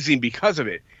amazing because of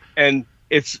it. And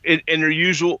and they're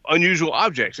unusual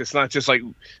objects. It's not just like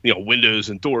windows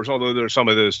and doors, although there's some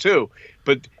of those too.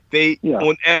 But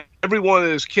on every one of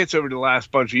those kits over the last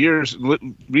bunch of years,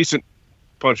 recent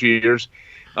bunch of years,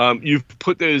 you've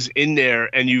put those in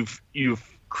there, and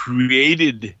you've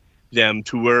created them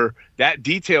to where that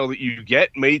detail that you get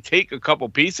may take a couple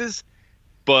pieces,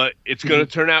 but it's going to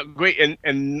turn out great.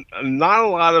 And not a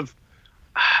lot of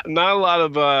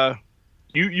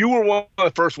you were one of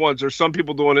the first ones. There's some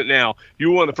people doing it now.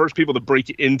 You were one of the first people to break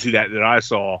into that I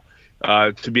saw,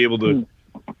 to be able to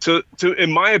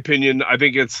in my opinion, I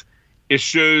think it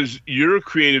shows your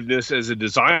creativeness as a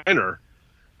designer,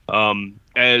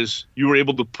 as you were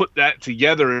able to put that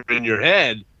together in your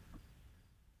head,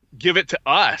 give it to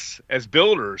us as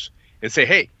builders, and say,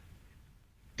 hey,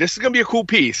 this is going to be a cool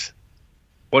piece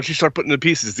once you start putting the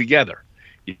pieces together,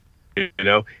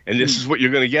 and this is what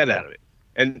you're going to get out of it.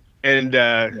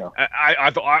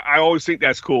 I always think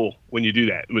that's cool when you do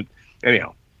that.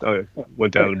 Anyhow, I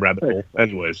went down the rabbit hole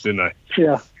anyways, didn't I?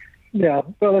 Yeah.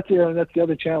 Well, that's the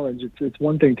other challenge. It's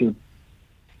one thing to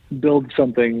build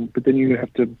something, but then you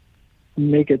have to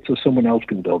make it so someone else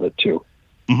can build it too.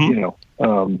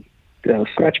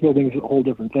 Scratch building is a whole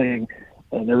different thing,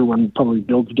 and everyone probably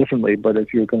builds differently. But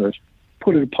if you're going to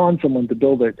put it upon someone to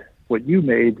build it, what you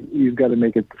made, you've got to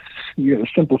make it. You got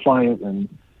to simplify it, and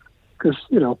because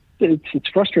it's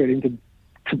frustrating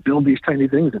to build these tiny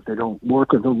things if they don't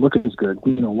work or don't look as good.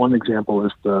 One example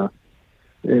is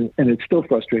and it's still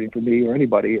frustrating for me or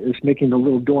anybody, is making the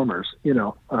little dormers. You've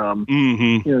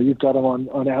got them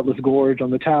on Atlas Gorge on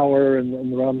the tower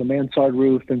and around the mansard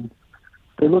roof, and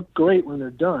they look great when they're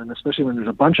done, especially when there's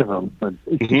a bunch of them, but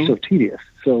it's just so tedious.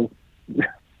 So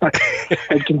I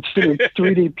consider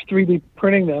 3D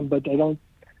printing them, but I don't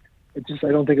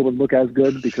think it would look as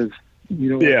good because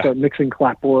start mixing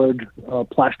clapboard,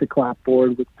 plastic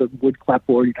clapboard with the wood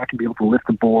clapboard. You're not going to be able to lift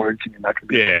the boards, and you're not going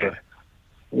to be able to,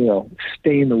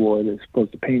 stain the wood as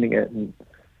opposed to painting it. And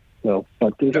so,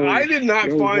 but I did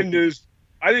not find those.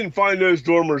 I didn't find those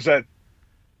dormers that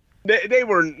they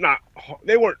were not.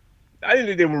 They weren't. I didn't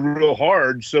think they were real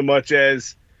hard so much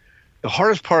as the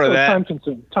hardest part of that. Time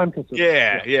consuming.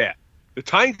 Yeah. The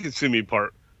time consuming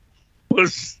part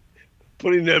was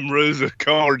putting them rows of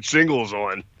colored shingles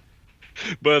on.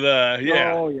 But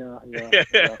yeah. Oh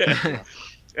yeah.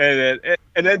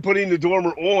 And then putting the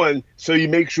dormer on, so you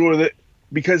make sure that,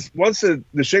 because once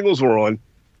the shingles are on,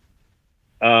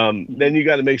 then you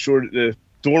got to make sure that the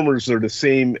dormers are at the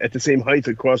same height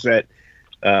across that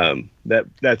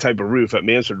type of roof, that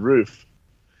mansard roof.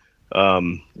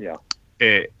 Yeah.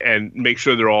 And make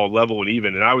sure they're all level and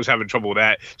even. And I was having trouble with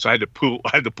that, so I had to pull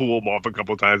them off a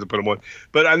couple of times and put them on.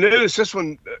 But I noticed this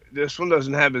one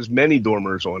doesn't have as many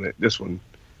dormers on it.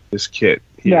 This kit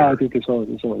here. Yeah, I think it's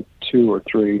only 2 or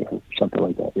 3 or something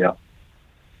like that.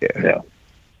 Yeah.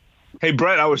 Hey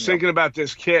Brett, I was thinking about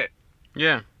this kit.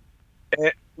 Yeah.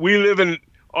 We live in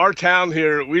our town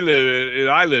here.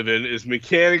 I live in is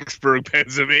Mechanicsburg,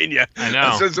 Pennsylvania. I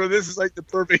know. So this is like the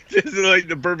perfect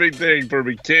thing for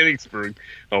Mechanicsburg.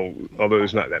 Oh, although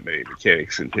there's not that many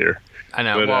mechanics in here. I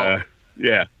know. But well,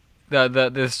 yeah.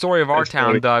 The story of our That's town,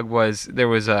 funny. Doug, was there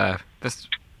was the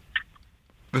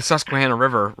Susquehanna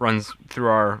River runs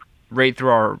right through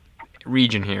our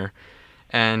region here,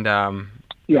 and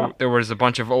there was a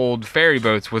bunch of old ferry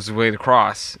boats was the way to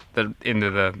cross into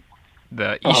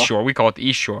the East Shore. We call it the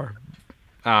East Shore.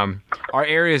 Our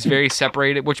area is very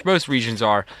separated, which most regions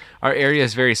are. Our area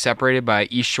is very separated by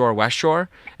East Shore, West Shore,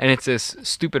 and it's this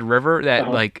stupid river that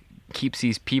like keeps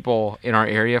these people in our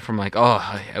area from like,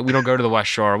 oh, we don't go to the West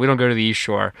Shore, we don't go to the East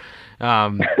Shore.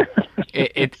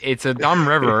 It's a dumb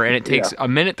river, and it takes a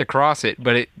minute to cross it,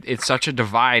 but it's such a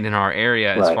divide in our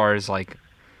area as far as like,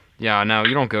 yeah, no,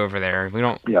 you don't go over there. We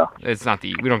don't. Yeah, it's not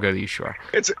we don't go to the East Shore.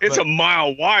 It's a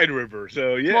mile wide river,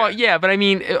 so yeah. Well, yeah, but I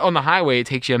mean, on the highway, it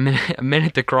takes you a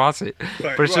minute to cross it.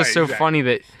 Right, but it's just so funny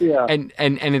that, and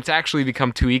it's actually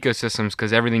become 2 ecosystems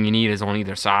because everything you need is on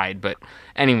either side. But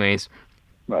anyways,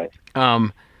 right.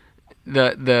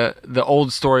 The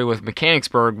old story with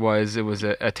Mechanicsburg was it was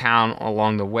a town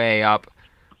along the way up,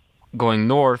 going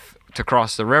north to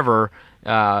cross the river.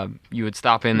 You would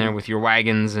stop in there with your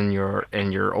wagons and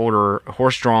your older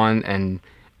horse-drawn and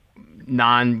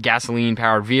non-gasoline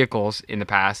powered vehicles in the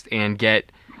past, and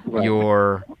get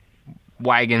your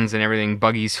wagons and everything,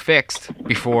 buggies, fixed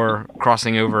before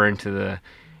crossing over into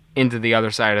the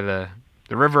other side of the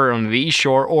river on the East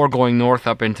Shore, or going north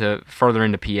up further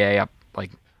into PA, up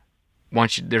like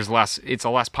it's a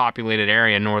less populated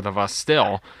area north of us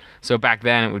still. So back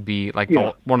then it would be like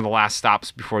one of the last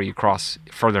stops before you cross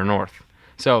further north.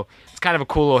 So it's kind of a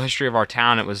cool little history of our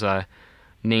town. It was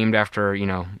named after,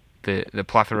 the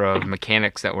plethora of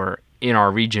mechanics that were in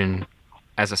our region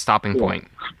as a stopping point.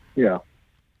 Yeah.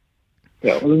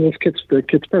 Yeah. Well, then the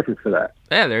kit's perfect for that.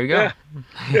 Yeah, there you go.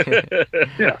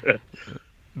 Yeah.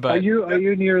 But are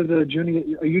you near the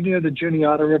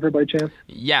Juniata River by chance?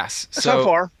 Yes. That's not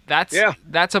far.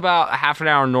 That's about a half an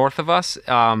hour north of us.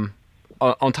 On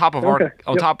top of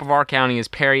our county is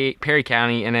Perry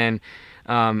County, and then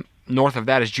north of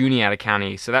that is Juniata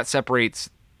County. So that separates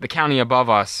the county above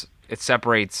us. It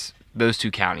separates those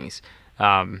two counties.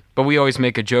 But we always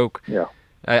make a joke. Yeah.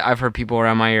 I've heard people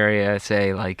around my area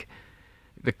say, like,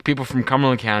 the people from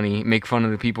Cumberland County make fun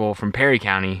of the people from Perry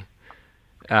County,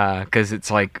 because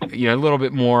it's like, a little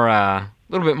bit more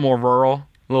rural,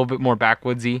 a little bit more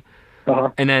backwoodsy.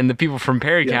 And then the people from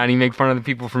Perry County make fun of the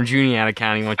people from Juniata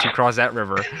County once you cross that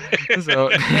river. So,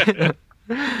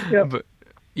 but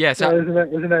so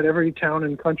isn't that every town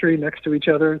and country next to each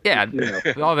other? Yeah.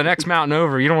 The next mountain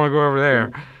over, you don't want to go over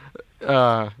there.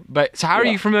 But so how are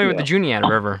you familiar with the Juniata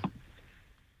River?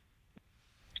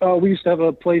 We used to have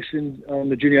a place on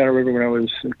the Juniata River when I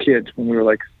was a kid, when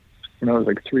I was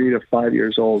like 3 to 5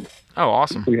 years old. Oh,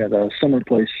 awesome. We had a summer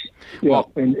place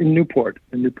in Newport.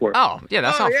 Oh, yeah,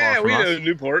 that's not far from us. us. We know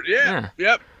Newport, yeah.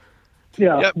 Yep.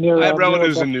 Yeah. Yep. Near, I have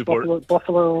relatives in Newport.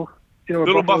 Buffalo. You know where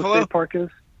Little Buffalo State Park is?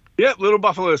 Yep, Little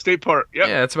Buffalo State Park. Yep.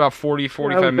 Yeah, it's about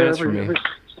 45 minutes from me.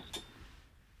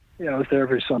 I was there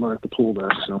every summer at the pool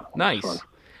there. So nice.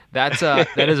 That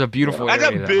is a beautiful area.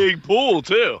 That's a big pool,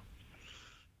 too.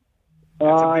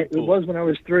 It was when I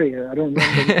was 3. I don't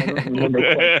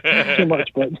remember quite too much,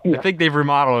 but I think they've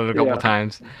remodeled it a couple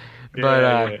times. But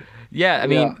I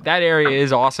mean, that area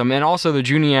is awesome. And also the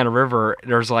Juniata River,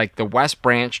 there's like the West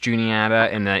Branch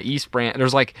Juniata and the East Branch.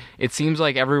 There's like, it seems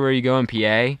like everywhere you go in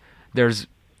PA, there's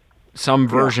some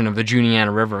version of the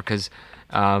Juniata River, because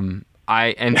and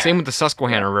same with the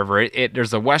Susquehanna River.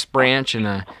 There's a West Branch and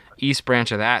a East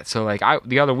Branch of that. So like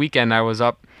the other weekend I was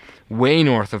up way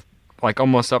north of, like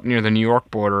almost up near the New York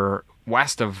border,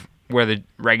 west of where the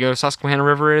regular Susquehanna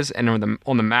River is, and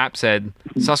on the map said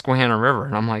Susquehanna River,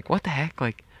 and I'm like, what the heck?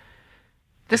 Like,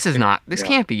 this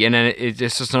can't be. And then it's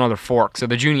just another fork. So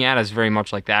the Juniata is very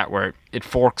much like that, where it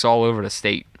forks all over the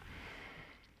state.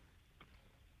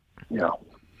 Yeah.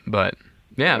 But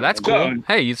Yeah, that's cool. So-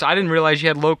 Hey, I didn't realize you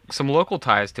had some local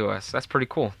ties to us. That's pretty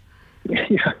cool.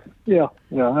 Yeah.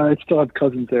 I still have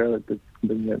cousins there that have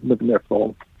been living there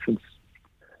since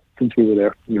we were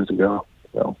there years ago.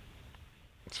 So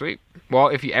Sweet. Well,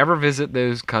 if you ever visit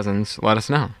those cousins, let us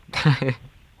know.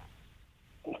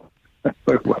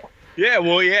 very well. Yeah,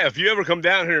 well, yeah. If you ever come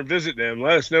down here and visit them,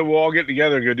 let us know. We'll all get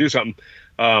together and go do something,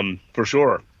 for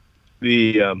sure.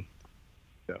 Yeah.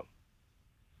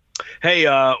 Hey,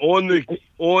 on the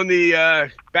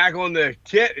back on the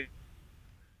kit,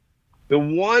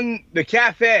 the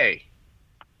cafe.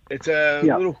 It's a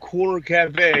little corner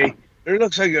cafe. It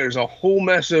looks like there's a whole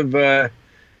mess of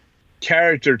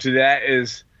character to that.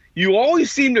 Is you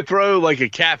always seem to throw like a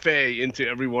cafe into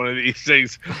every one of these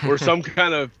things, or some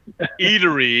kind of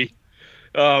eatery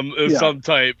of some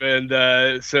type.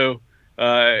 And so,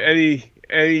 is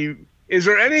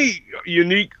there any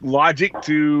unique logic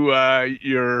to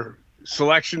your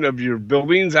selection of your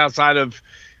buildings outside of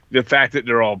the fact that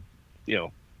they're all,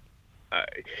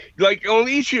 like on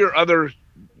each of your other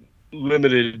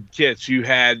limited kits, you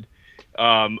had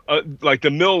like the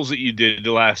mills that you did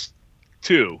the last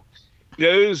two.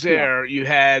 Those there, you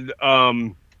had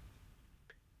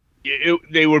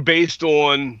they were based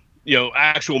on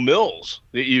actual mills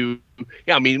that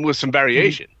with some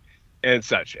variation and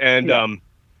such. And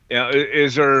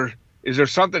is there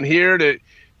something here that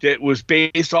was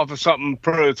based off of something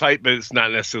prototype, but it's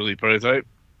not necessarily prototype?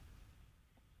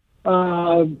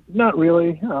 Not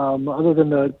really. Other than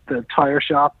the tire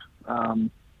shop,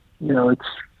 it's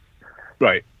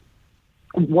right.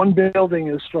 One building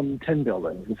is from 10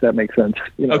 buildings, if that makes sense.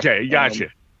 Okay, gotcha.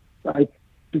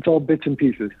 It's all bits and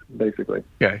pieces, basically.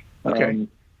 Okay.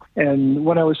 And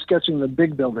when I was sketching the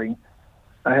big building,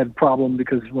 I had a problem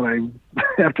because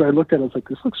after I looked at it, I was like,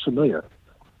 this looks familiar.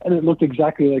 And it looked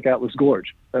exactly like Atlas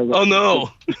Gorge. Oh,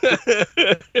 no.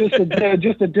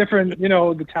 just a different,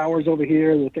 the towers over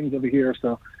here, the things over here.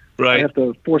 So right. I have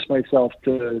to force myself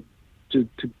to go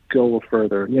a little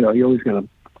further. You always got to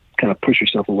kind of push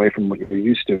yourself away from what you're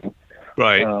used to.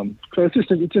 Right. So it's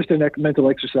just a mental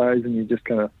exercise, and you just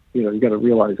kind of, you got to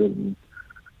realize it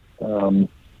and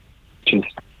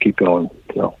just keep going.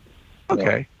 So.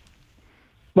 Okay.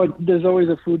 But there's always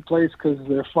a food place because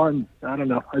they're fun. I don't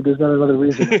know. There's not another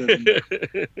reason.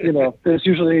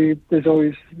 There's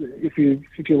always, if you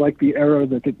like the era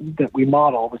that we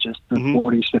model, which is the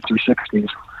 40s, 50s, 60s.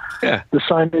 Yeah. The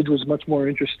signage was much more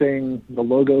interesting. The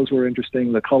logos were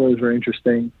interesting. The colors were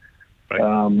interesting. Right.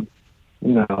 I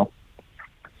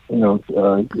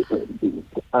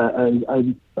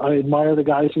admire the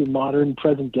guys who are modern,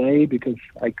 present day, because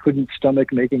I couldn't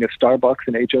stomach making a Starbucks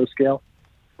in HO scale.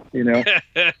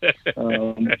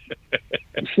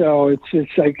 So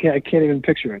it's I can't even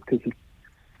picture it because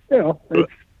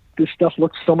this stuff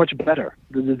looks so much better.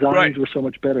 The designs were so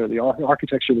much better. The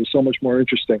architecture was so much more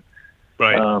interesting.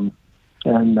 Right.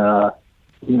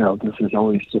 This is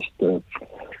always just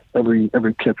every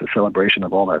kit's a celebration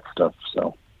of all that stuff.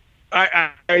 So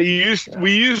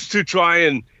we used to try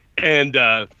and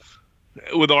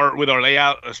with our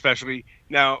layout especially.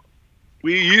 Now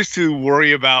we used to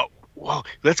worry about, well,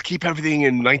 let's keep everything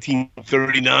in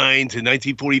 1939 to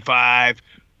 1945.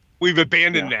 We've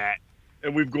abandoned that,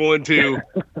 and we've gone to,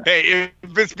 hey,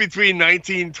 if it's between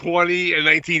 1920 and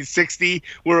 1960,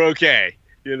 we're okay,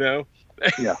 Yeah.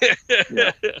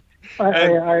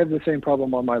 I have the same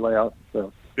problem on my layout.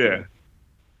 So yeah,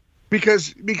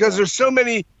 because there's so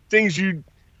many things you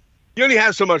only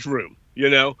have so much room,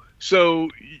 so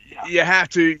you have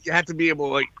to be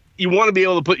able you want to be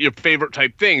able to put your favorite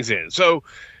type things in. So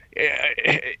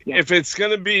if it's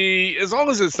going to be, as long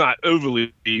as it's not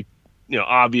overly,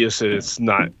 obvious that it's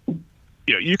not,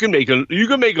 you can make a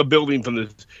building from the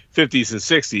 50s and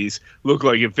 60s look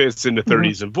like it fits in the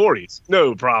 30s and 40s.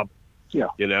 No problem. Yeah.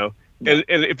 And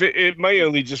if it might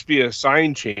only just be a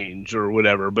sign change or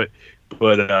whatever, but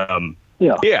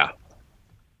yeah.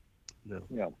 No.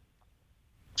 Yeah.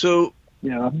 So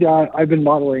I've been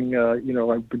modeling. I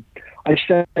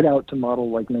set out to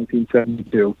model like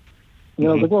 1972. I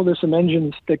was like, well, there's some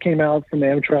engines that came out from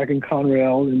Amtrak and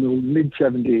Conrail in the mid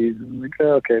 70s. I'm like,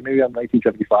 okay, maybe I'm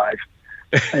 1975,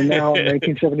 and now I'm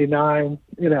 1979.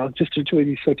 Just to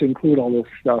start to include all this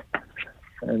stuff,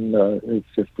 and it's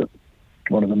just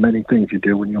one of the many things you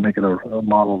do when you're making a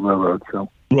model railroad.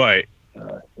 So right.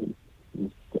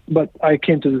 But I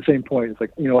came to the same point. It's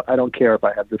like, I don't care if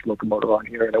I have this locomotive on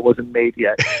here and it wasn't made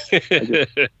yet.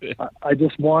 I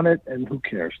just want it, and who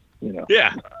cares?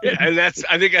 Yeah, and I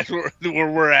think that's where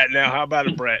we're at now. How about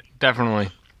it, Brett? Definitely.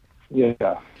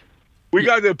 Yeah. We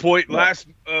got to the point last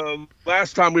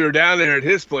time we were down there at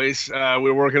his place. We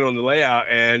were working on the layout,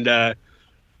 and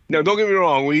Now, don't get me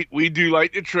wrong. We do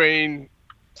like the train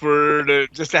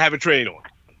just to have a train on.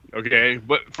 Okay,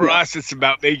 but for us, it's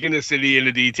about making the city and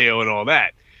the detail and all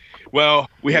that. Well,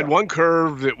 we had one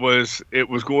curve that was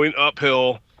going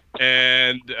uphill,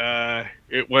 and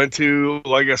it went to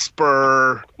like a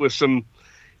spur with some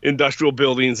industrial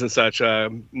buildings and such,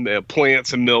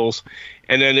 plants and mills,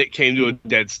 and then it came to a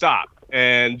dead stop.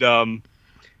 And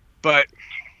but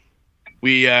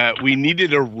we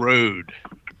needed a road,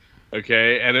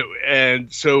 okay,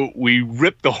 and so we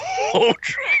ripped the whole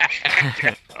track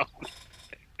out.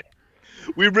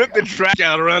 We ripped the track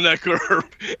out around that curve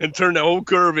and turned the whole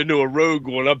curve into a road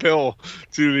going uphill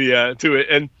to it.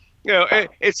 And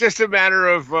it's just a matter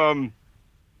of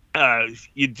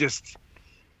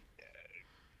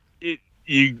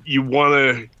you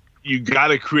got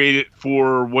to create it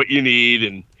for what you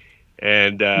need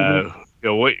and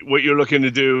what you're looking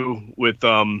to do with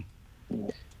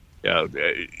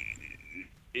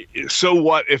so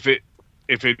what if it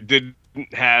didn't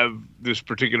have this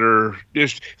particular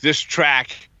this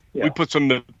track. We put some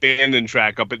abandoned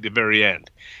track up at the very end.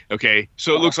 Okay,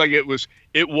 so it looks like it was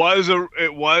at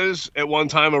one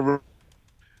time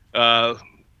a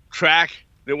track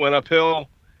that went uphill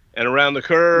and around the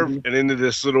curve and into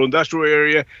this little industrial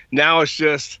area. Now it's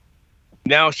just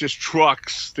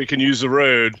trucks that can use the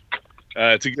road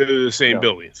to go to the same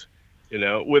buildings,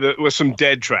 with some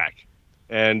dead track.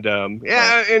 And and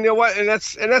you know what, and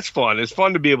that's fun. It's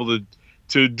fun to be able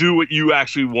to do what you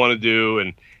actually want to do,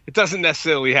 and it doesn't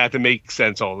necessarily have to make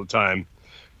sense all the time.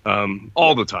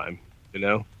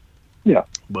 Yeah.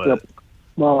 But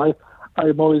well, I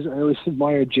always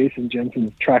admired Jason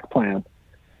Jensen's track plan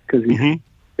because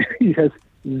he has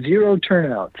 0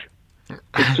 turnouts.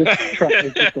 It's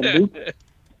just a loop,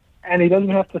 and he doesn't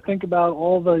have to think about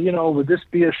all the would this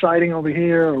be a siding over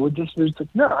here or would this? It's like,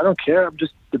 no, I don't care. I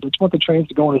just want the trains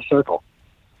to go in a circle.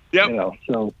 Yep.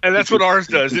 And that's what ours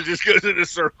does. It just goes in a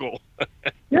circle.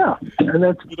 Yeah, and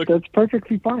that's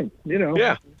perfectly fine.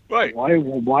 Yeah. Right.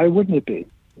 Why wouldn't it be?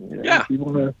 If you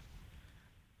want to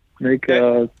make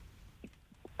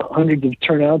hundreds of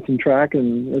turnouts and track,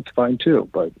 and it's fine too.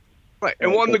 But right.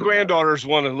 And one of the granddaughters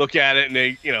want to look at it,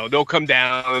 and they'll come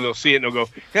down and they'll see it and they'll go,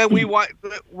 "Yeah, we want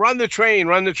run the train."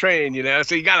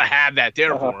 So you got to have that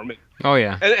there for them. Oh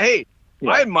yeah. And hey,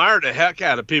 I admire the heck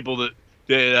out of people that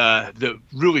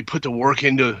really put the work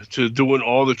into doing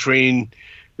all the train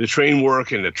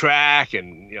work and the track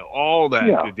and all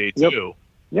that they do.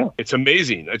 Yeah, it's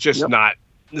amazing. It's just not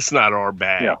our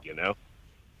bag,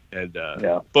 And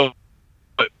but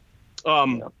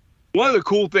one of the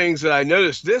cool things that I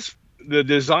noticed the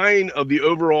design of the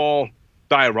overall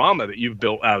diorama that you've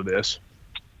built out of this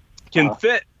can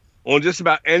fit on just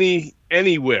about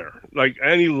anywhere, like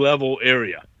any level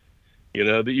area.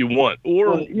 That you want,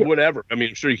 or whatever. I mean,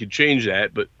 I'm sure you could change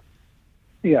that, but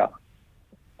it's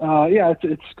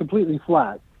completely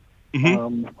flat,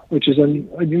 which is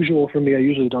unusual for me. I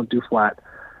usually don't do flat,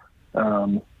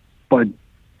 but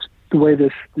the way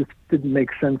this didn't make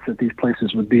sense that these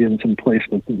places would be in some place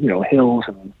with hills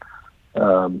and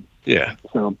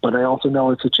So, but I also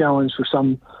know it's a challenge for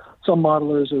some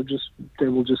modelers, or they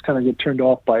will just kind of get turned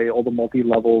off by all the multi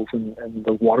levels and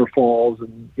the waterfalls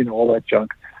and all that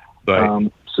junk.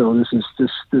 Right. So this is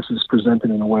presented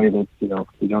in a way that you don't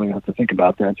even have to think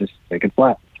about that. Just make it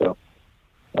flat. So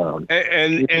and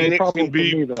it can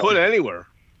be put anywhere.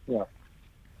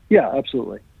 Yeah,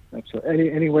 absolutely.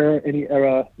 Anywhere, any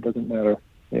era, doesn't matter.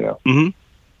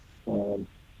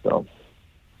 So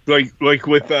like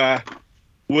with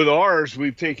ours,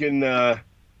 we've taken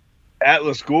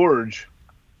Atlas Gorge,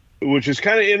 which is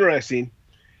kind of interesting.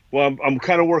 Well, I'm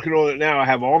kind of working on it now. I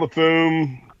have all the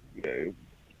foam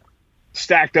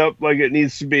stacked up like it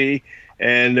needs to be,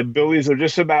 and the buildings are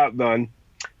just about done,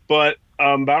 but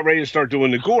I'm about ready to start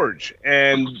doing the gorge.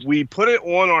 And we put it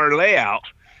on our layout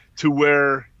to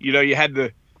where you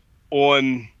had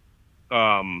on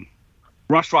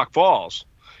Rush Rock Falls,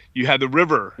 you had the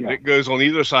river that goes on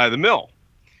either side of the mill.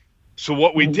 So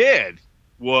what we did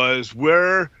was,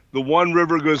 where the one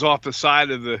river goes off the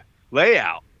side of the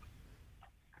layout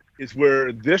is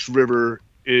where this river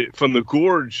from the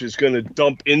gorge is going to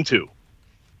dump into.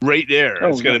 Right there.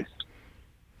 It's going to.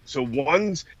 So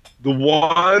the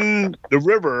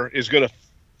river is going to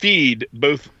feed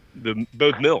both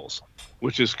mills,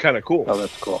 which is kind of cool. Oh,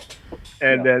 that's cool.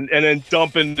 And then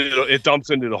dumps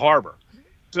into the harbor.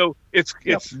 So it's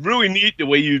really neat the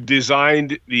way you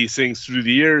designed these things through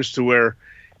the years, to where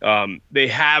they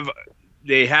have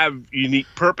unique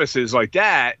purposes like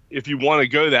that if you want to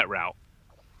go that route.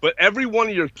 But every one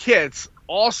of your kits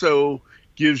also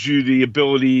gives you the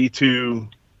ability to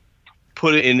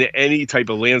put it into any type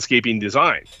of landscaping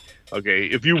design. Okay,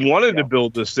 if you wanted to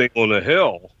build this thing on a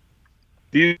hill,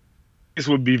 these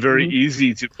would be very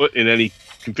easy to put in any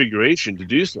configuration to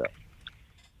do so.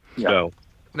 Yeah. So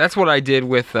That's what I did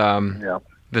with the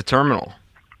terminal.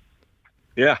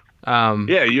 yeah,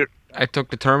 I took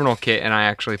the terminal kit and I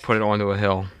actually put it onto a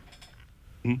hill.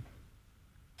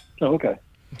 Oh, okay.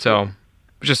 So,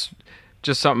 just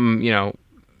something,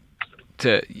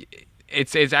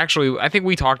 it's actually, I think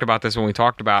we talked about this when we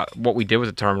talked about what we did with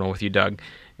the terminal with you, Doug,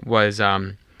 was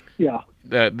the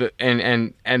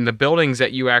buildings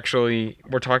that you actually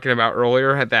were talking about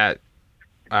earlier had that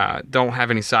don't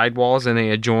have any sidewalls and they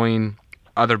adjoin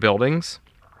other buildings.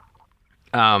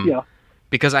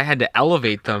 Because I had to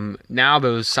elevate them. Now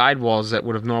those sidewalls that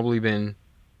would have normally been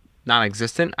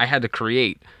non-existent, I had to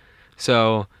create.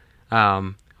 So,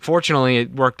 fortunately,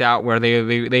 it worked out where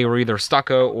they were either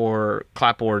stucco or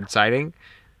clapboard siding.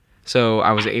 So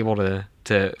I was able to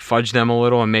fudge them a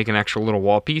little and make an extra little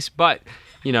wall piece. But,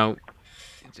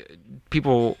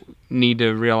 people need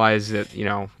to realize that,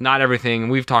 not everything,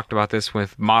 and we've talked about this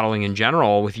with modeling in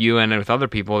general, with you and with other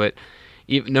people, that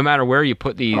no matter where you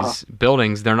put these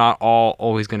buildings, they're not all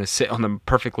always going to sit on the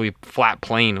perfectly flat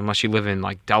plane unless you live in,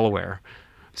 like, Delaware.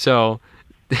 So...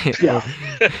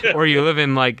 or you live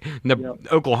in like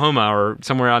Oklahoma or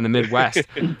somewhere out in the Midwest.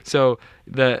 So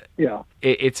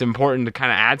it's important to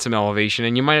kind of add some elevation,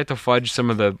 and you might have to fudge some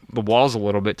of the walls a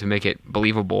little bit to make it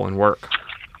believable and work.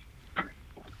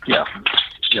 Yeah.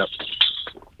 Yep.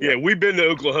 Yeah, we've been to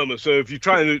Oklahoma, so if you're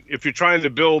trying to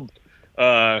build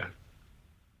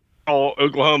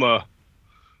Oklahoma,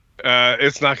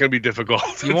 it's not going to be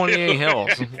difficult. You won't need any hills.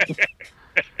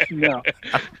 No.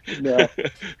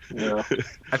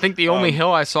 I think the only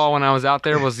hill I saw when I was out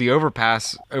there was the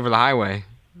overpass over the highway.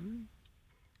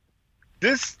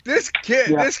 This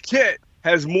kit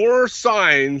has more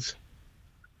signs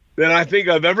than I think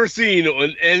I've ever seen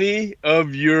on any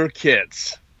of your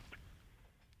kits.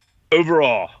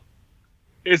 Overall,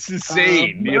 it's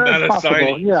insane the amount of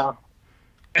signs. Yeah.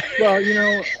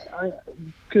 Well,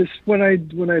 because when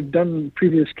I've done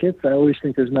previous kits, I always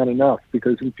think there's not enough,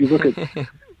 because if you look at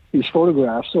these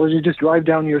photographs, or you just drive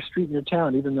down your street in your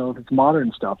town, even though if it's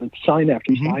modern stuff, it's sign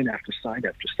after sign after sign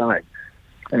after sign,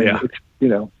 and it's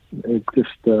it's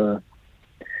just and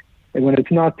when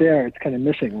it's not there, it's kind of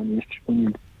missing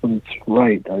when it's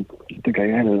right. I think I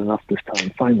added enough this time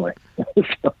finally.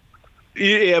 So.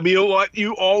 Yeah, but you know what?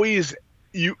 You always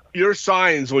your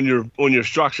signs on your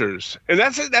structures, and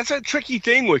that's a tricky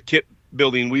thing with kit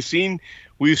building. We've seen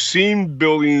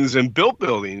buildings and built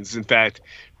buildings, in fact,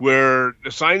 where the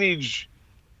signage.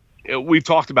 We've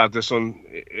talked about this on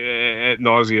ad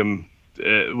nauseum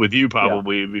with you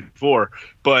probably before,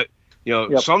 but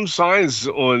some signs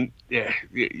on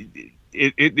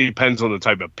it depends on the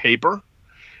type of paper.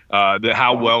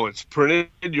 How well it's printed.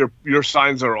 Your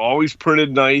signs are always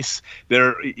printed nice.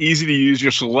 They're easy to use.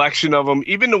 Your selection of them,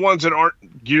 even the ones that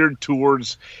aren't geared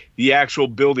towards the actual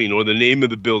building or the name of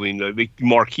the building, the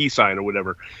marquee sign or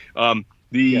whatever.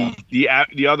 The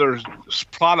other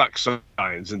product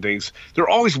signs and things, they're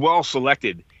always well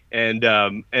selected, and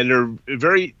they're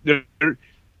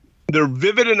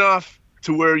vivid enough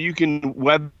to where you can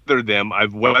weather them.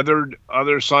 I've weathered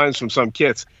other signs from some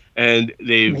kits, and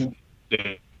they've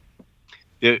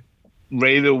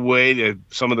right away that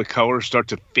some of the colors start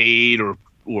to fade or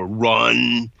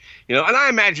run, and I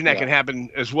imagine that can happen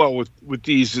as well with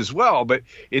these as well, but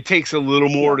it takes a little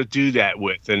more to do that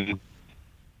with, and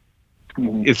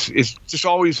it's just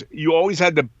always, you always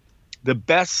had the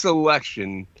best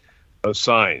selection of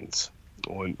signs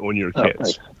on your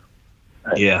kits.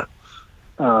 Nice. Yeah.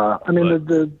 I mean,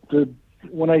 the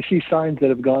when I see signs that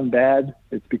have gone bad,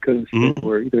 it's because they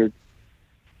were either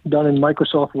done in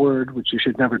Microsoft Word, which you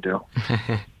should never do.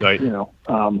 Right.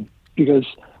 Because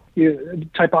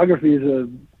typography is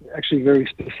actually very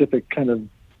specific kind of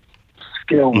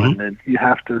skill, and you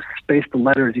have to space the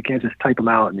letters. You can't just type them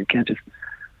out, and you can't just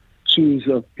choose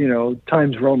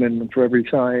Times Roman for every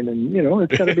sign, and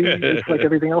it's got to be. It's like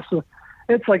everything else.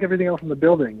 It's like everything else in the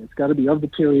building. It's got to be of the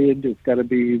period. It's got to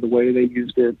be the way they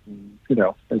used it. And,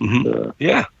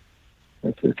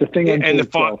 it's a thing. And the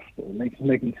font.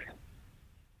 Making.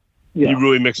 You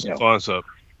really mix the fonts up.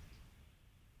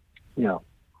 Yeah.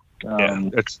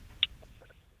 That's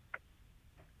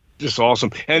just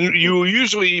awesome. And you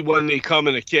usually, when they come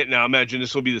in a kit, now imagine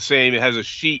this will be the same. It has a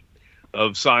sheet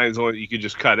of signs on it you can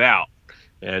just cut out,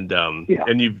 and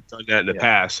you've done that in the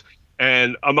past.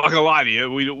 And I'm not gonna lie to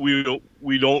you,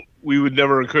 we would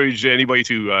never encourage anybody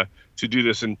to do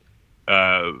this. And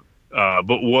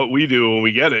but what we do when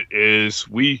we get it is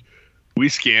we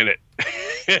scan it.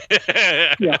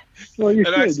 Yeah. Well, you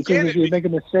And I should, because scanned if it you make a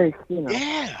mistake, you know.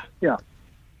 Yeah. Yeah.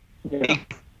 Yeah.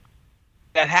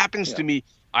 That happens to me.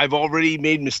 I've already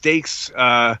made mistakes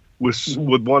with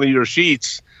one of your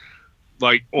sheets,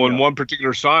 like on one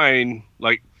particular sign,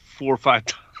 like 4 or 5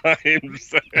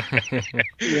 times.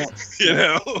 Yeah. You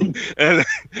know, and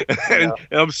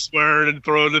I'm swearing and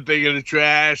throwing the thing in the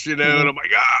trash, you know, and I'm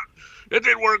like, it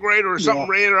didn't work right, or something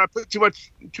ran, or I put too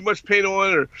much paint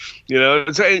on, or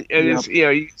it's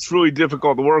it's really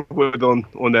difficult to work with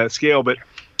on that scale. But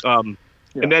and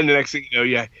then the next thing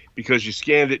you know, because you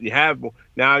scanned it and you have,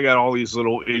 now I got all these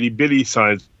little itty bitty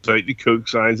signs, like the Coke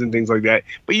signs and things like that.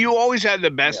 But you always had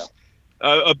the best,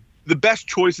 the best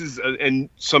choices and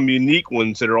some unique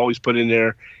ones that are always put in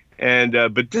there. And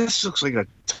but this looks like a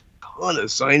ton of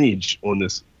signage on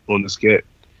this kit.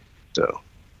 So,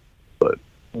 but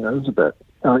yeah, it's a bit.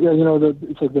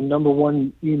 It's like the number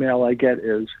one email I get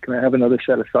is, "Can I have another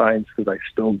set of signs because I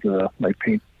spilled my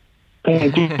paint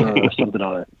or something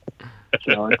on it."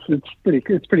 So it's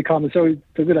pretty common. So it's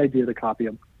a good idea to copy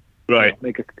them. Right.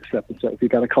 Make a separate set. If you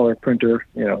got a color printer,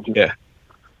 just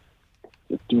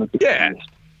do it. Yeah.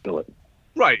 Fill it.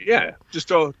 Right. Yeah. Just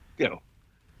Then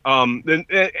and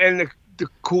the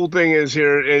cool thing is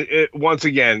here, once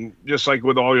again, just like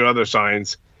with all your other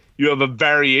signs, you have a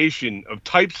variation of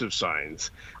types of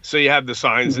signs. So you have the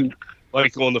signs that,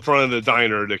 like on the front of the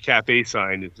diner, the cafe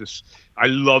sign. I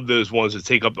love those ones that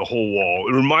take up the whole wall.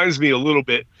 It reminds me a little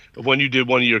bit of when you did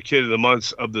one of your Kid of the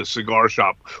Months of the cigar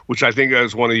shop, which I think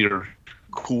was one of your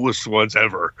coolest ones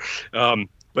ever.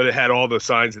 But it had all the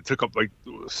signs that took up, like,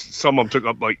 some of them took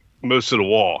up like most of the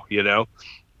wall, you know?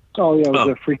 Oh yeah, it was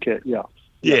a free kit. Yeah.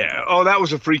 Yeah. Oh, that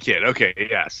was a free kit. Okay.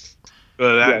 Yes.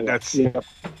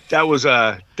 That was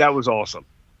awesome.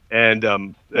 And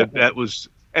that was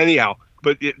anyhow.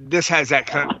 But this has that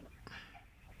kind of,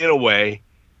 in a way.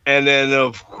 And then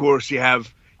of course you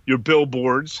have your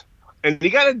billboards, and you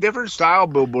got a different style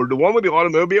billboard. The one with the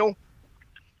automobile.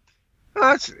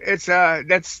 That's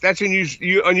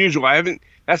unusual.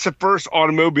 That's the first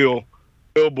automobile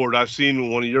billboard I've seen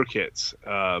in one of your kits.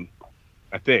 I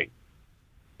think.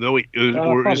 No,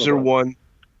 is there one?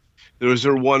 Was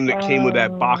there one that came with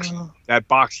that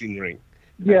boxing ring?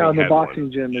 Yeah, on the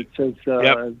boxing gym it says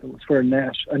it was for a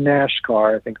Nash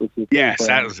car. I think it was. Yes,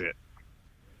 that was it.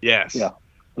 Yes. Yeah.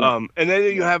 And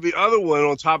then you have the other one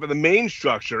on top of the main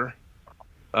structure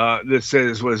that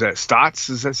says, what is that? Stotts?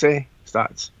 Does that say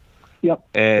Stotts? Yep.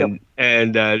 And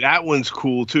that one's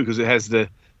cool too because it has the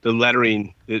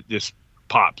lettering that just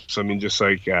pops. I mean, just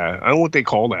like I don't know what they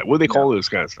call that. What do they call those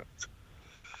kind of signs?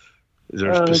 Is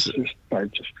there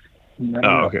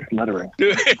okay. Lettering.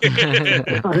 Jake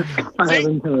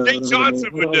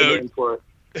Johnson would know.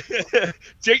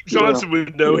 Jake Johnson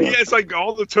would know. He has like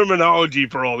all the terminology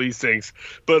for all these things.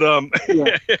 But oh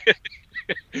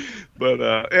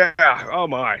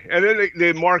my. And then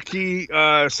the marquee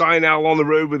sign out along the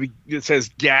road it says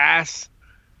gas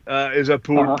is a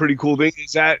pretty cool thing.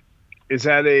 Is that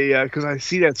a because I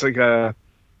see that's like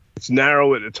it's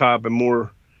narrow at the top and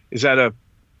more, is that a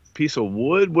piece of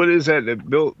wood? What is that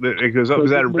built that it goes up?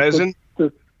 Is that a resin?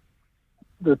 The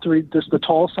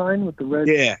tall sign with the red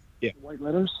white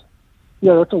letters.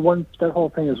 Yeah, that whole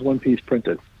thing is one piece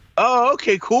printed. Oh,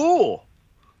 okay, cool.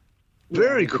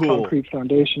 Very cool. Concrete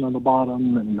foundation on the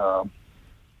bottom, and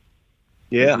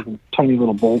tiny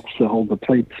little bolts that hold the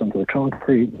plates onto the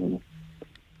concrete, and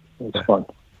it's fun.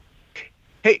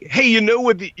 Hey,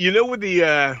 with the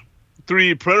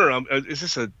 3D printer, it's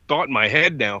just a thought in my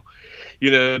head now.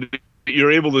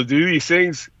 You're able to do these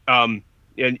things, and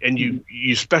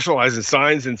you specialize in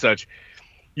signs and such.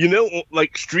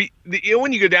 Like street,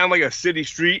 when you go down like a city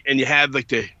street and you have like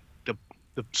the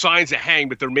signs that hang,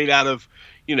 but they're made out of,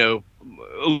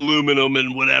 aluminum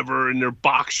and whatever, and they're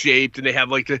box shaped, and they have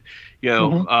like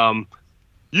you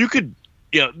could,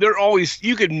 they're always,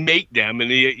 you could make them and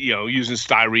using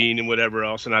styrene and whatever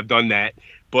else, and I've done that.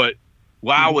 But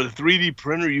wow, with a 3D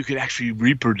printer, you could actually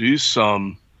reproduce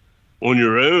some on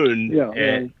your own. Yeah,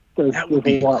 and there's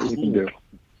a lot you can do.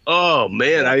 Oh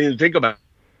man, I didn't think about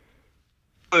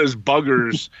those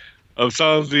buggers of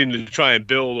something to try and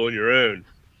build on your own,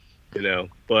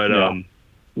 But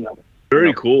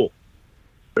very cool,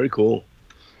 very cool.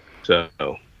 So,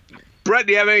 Brett,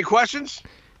 do you have any questions?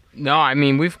 No, I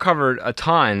mean we've covered a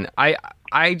ton. I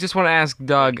just want to ask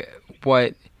Doug,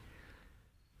 what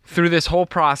through this whole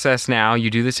process now, you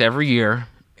do this every year.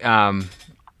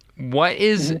 What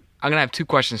is I'm gonna have two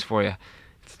questions for you.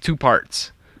 It's 2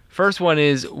 parts. First one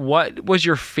is, what was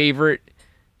your favorite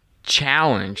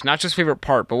challenge? Not just favorite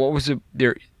part, but what was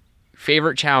your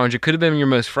favorite challenge? It could have been your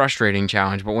most frustrating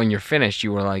challenge, but when you're finished,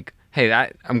 you were like, hey,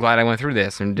 I'm glad I went through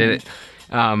this and did it.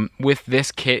 With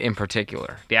this kit in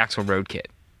particular, the Axle Road kit.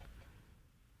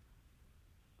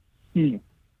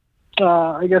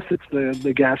 I guess it's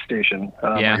the gas station.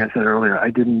 Yeah. Like I said earlier, I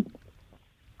didn't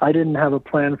have a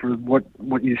plan for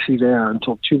what you see there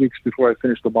until 2 weeks before I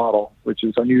finished the model, which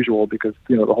is unusual because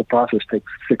the whole process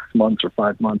takes 6 months or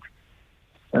 5 months.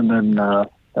 And then I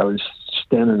was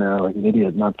standing there like an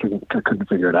idiot, I couldn't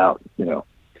figure it out. So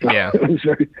Yeah.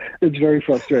 it's very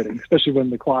frustrating, especially when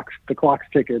the clock's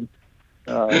ticking.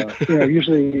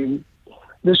 Usually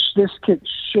this kit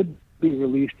should be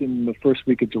released in the first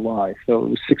week of July, so it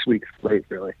was 6 weeks late,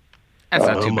 really. That's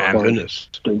not too Oh bad. my goodness.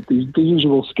 The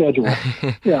usual schedule.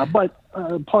 Yeah, but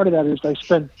part of that is I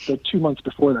spent the 2 months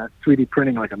before that 3D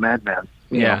printing like a madman.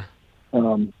 Yeah.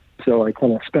 So I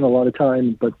kind of spent a lot of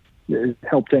time, but it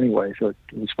helped anyway, so it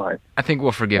was fine. I think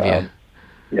we'll forgive you.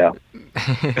 Yeah.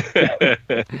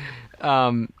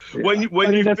 When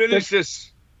you finish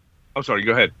this, I'm sorry.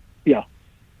 Go ahead. Yeah.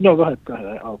 No, go ahead.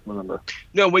 I'll remember.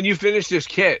 No, when you finish this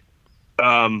kit,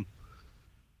 and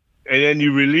then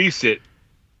you release it,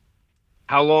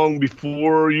 how long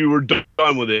before you were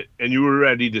done with it and you were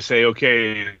ready to say,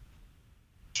 okay,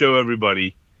 show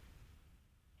everybody?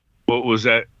 What was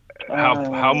that?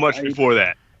 How much before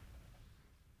that?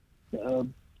 As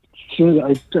soon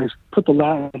as I put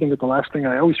I think that the last thing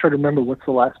I always try to remember what's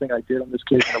the last thing I did on this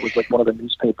kit, and it was like one of the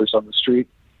newspapers on the street,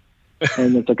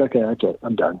 and it's like, okay,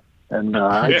 I'm done. And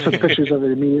I took pictures of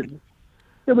it immediately.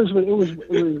 It was on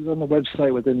the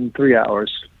website within 3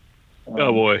 hours.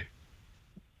 Oh boy!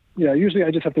 Yeah, usually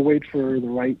I just have to wait for the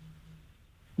right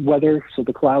weather, so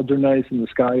the clouds are nice and the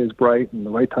sky is bright, and the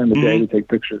right time of day to take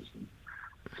pictures.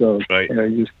 So right.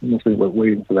 You just mostly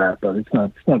waiting for that, but it's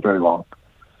not very long.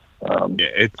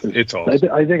 It's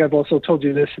awesome. I think I've also told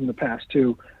you this in the past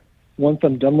too. Once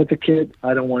I'm done with the kit,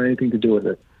 I don't want anything to do with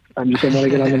it. I want to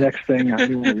get on the next thing. I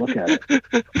don't even want to look at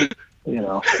it.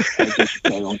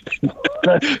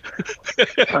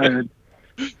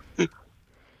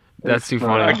 That's too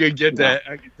funny. I can get that.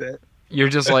 I get that. You're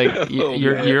just like you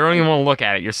don't even want to look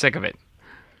at it. You're sick of it.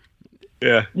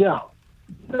 Yeah. Yeah.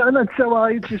 And that's so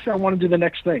it's just I want to do the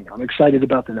next thing. I'm excited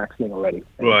about the next thing already.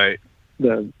 And Right.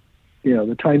 The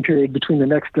time period between the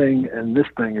next thing and this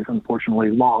thing is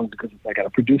unfortunately long because I got to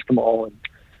produce them all, and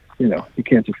you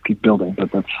can't just keep building.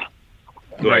 But that's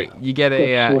Right. You get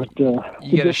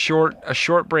a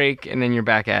short break and then you're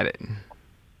back at it.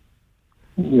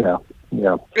 Yeah.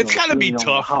 It's got to be a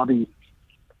tough. hobby.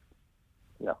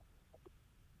 Yeah.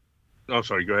 Oh,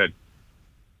 sorry. Go ahead.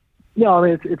 No, I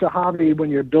mean it's a hobby when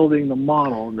you're building the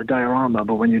model and the diorama,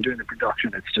 but when you're doing the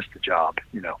production, it's just a job.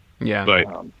 Yeah. Right.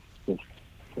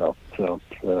 So.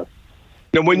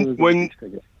 Now,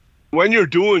 when you're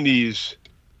doing these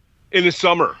in the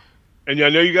summer, and I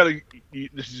know you got to,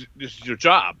 this is your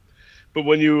job, but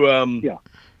when you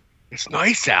it's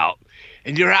nice out,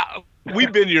 and you're out.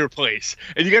 We've been to your place,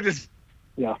 and you got this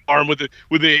farm with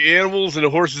the animals and the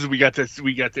horses. We got to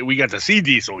see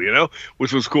Diesel,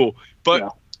 which was cool,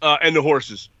 but and the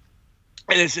horses,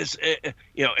 and it's just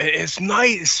it's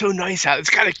nice. It's so nice out. It's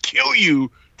got to kill you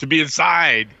to be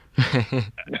inside.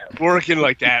 Working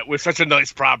like that with such a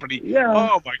nice property. Yeah.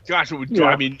 Oh my gosh, it would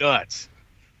drive me nuts.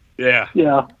 Yeah.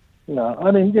 Yeah.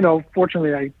 I mean,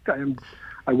 fortunately,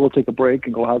 I will take a break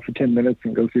and go out for 10 minutes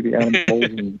and go see the animals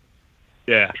and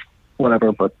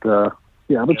whatever. But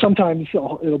sometimes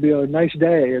it'll be a nice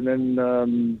day, and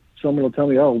then someone will tell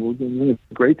me, "Oh, well, wasn't it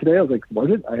great today?" I was like,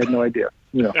 "Was it? I had no idea."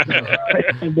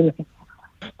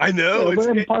 I know.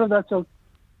 But part of that's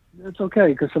it's okay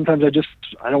because sometimes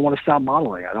I don't want to stop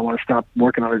modeling. I don't want to stop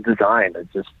working on a design.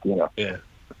 It's just I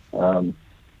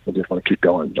just want to keep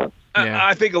going. But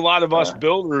I think a lot of us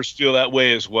builders feel that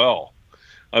way as well.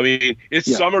 I mean, it's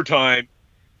summertime,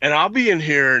 and I'll be in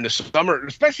here in the summer,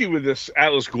 especially with this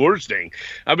Atlas Gorge thing.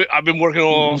 I've been working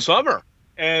all summer,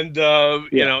 and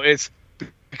it's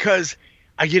because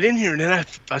I get in here and then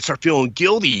I start feeling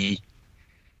guilty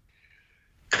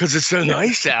because it's so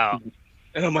nice out.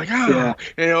 And I'm like,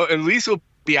 and Lisa will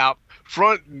be out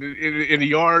front in the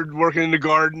yard working in the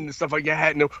garden and stuff like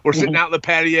that, or sitting out in the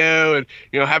patio and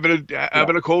having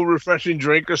a cold, refreshing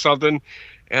drink or something.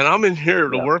 And I'm in here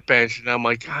at the workbench, and I'm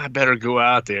like, I better go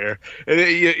out there. And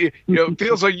it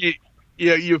feels like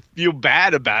you feel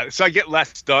bad about it. So I get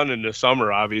less done in the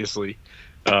summer, obviously.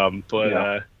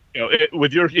 But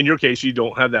in your case, you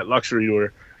don't have that luxury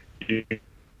where you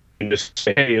can just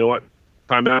say, hey, you know what,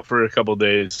 time out for a couple of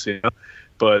days.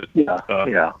 But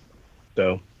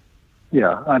so.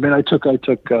 Yeah, I mean, I took it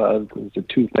was a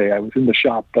Tuesday. I was in the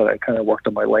shop, but I kind of worked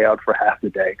on my layout for half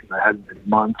the day because I hadn't been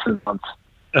months and months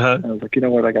Uh-huh. I was like, you know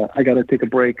what, I got to take a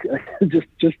break, just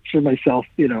for myself,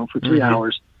 for 3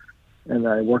 hours, and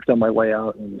I worked on my way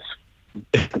out, and it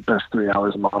was the best 3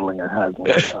 hours of modeling I had in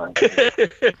a long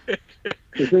time.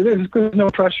 There's no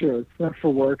pressure. It's not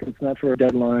for work. It's not for a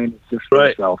deadline. It's just for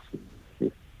yourself.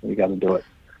 You got to do it.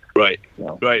 Right.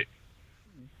 So. Right.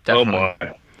 Definitely. Oh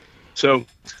my. So,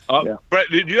 Brett,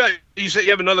 you said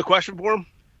you have another question for him?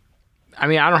 I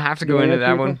mean, I don't have to go into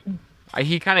that one.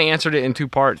 He kind of answered it in two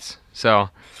parts. So,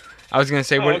 I was gonna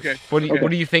say, what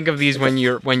do you think of these when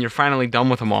you're finally done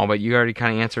with them all? But you already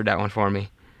kind of answered that one for me.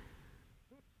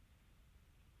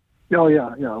 Oh yeah.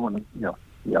 I want to.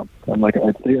 Yeah. I'm like,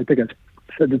 I think I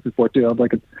said this before too. I'm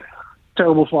like a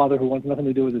terrible father who wants nothing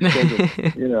to do with his children.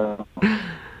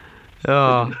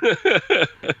 Oh.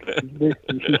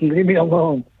 Leave me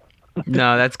alone.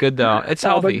 No, that's good though. It's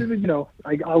healthy. But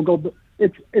I'll go.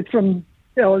 It's from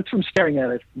staring at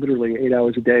it literally 8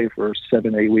 hours a day for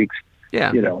 7-8 weeks.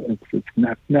 Yeah. It's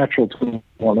not natural to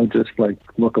want to just like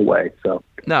look away. So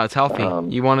no, it's healthy.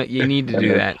 You need to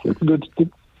do that. It's good.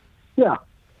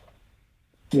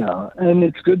 Yeah, and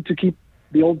it's good to keep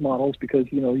the old models because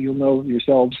you'll know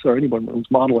yourselves or anyone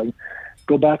who's modeling.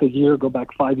 Go back a year, go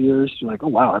back 5 years. You're like, oh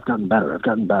wow, I've gotten better.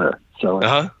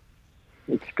 So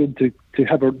it's good to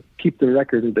keep the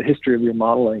record of the history of your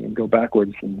modeling and go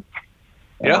backwards and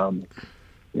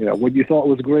what you thought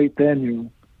was great then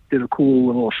you did a cool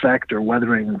little effect or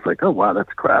weathering and it's like, oh wow,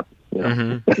 that's crap.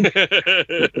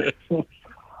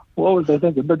 What was I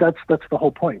thinking? But that's the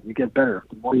whole point. You get better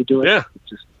the more you do it. Yeah.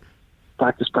 Just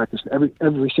practice.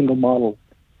 Every single model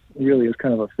really is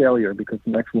kind of a failure because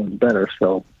the next one's better.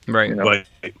 So right. Next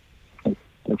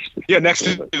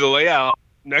to the layout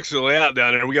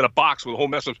down there, we got a box with a whole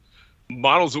mess of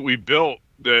models that we built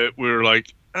that we're like,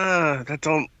 that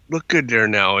don't look good there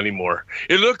now anymore.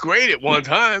 It looked great at one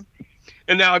time,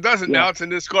 and now it doesn't. Now it's in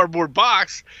this cardboard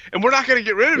box, and we're not going to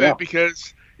get rid of it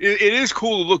because it is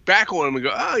cool to look back on them and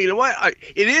go, oh, you know what?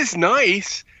 It is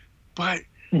nice, but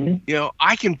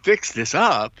I can fix this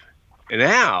up, and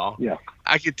now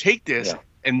I could take this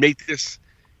and make this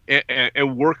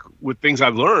and work with things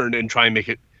I've learned and try and make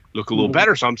it look a little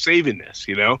better. So I'm saving this,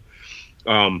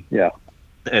 And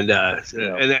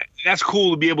that's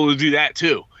cool to be able to do that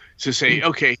too. To say,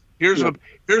 okay, here's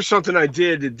something I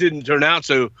did that didn't turn out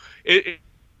so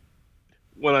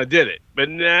when I did it, but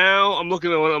now I'm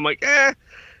looking at it, I'm like,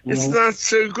 it's not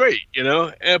so great,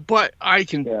 but I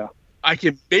can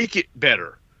make it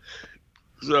better.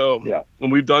 So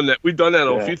and we've done that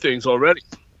on a few things already,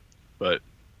 but.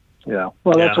 Yeah.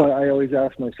 Well, that's why I always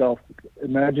ask myself,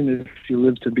 imagine if you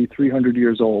lived to be 300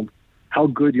 years old, how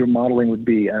good your modeling would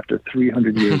be after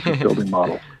 300 years of building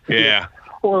models. Yeah.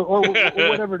 Or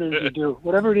whatever it is you do.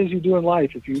 Whatever it is you do in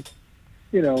life, if you,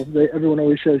 everyone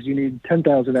always says you need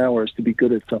 10,000 hours to be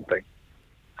good at something.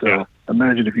 So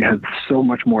imagine if you had so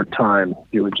much more time,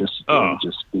 it would just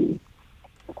be.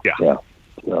 Yeah.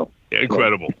 So,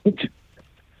 incredible.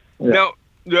 Now,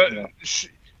 in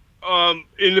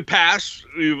the past,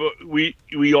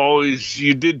 we always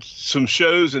you did some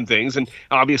shows and things, and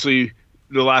obviously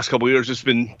the last couple of years it's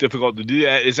been difficult to do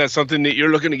that. Is that something that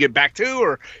you're looking to get back to,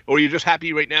 or are you just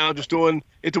happy right now just doing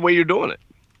it the way you're doing it,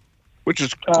 which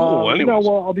is cool? Anyways.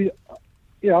 I'll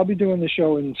be doing the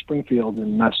show in Springfield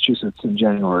in Massachusetts in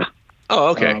January. Oh,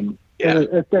 okay.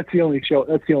 That's the only show.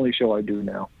 That's the only show I do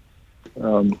now.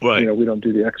 Right. We don't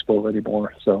do the expo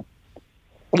anymore. So.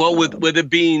 Well, with it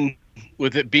being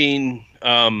everything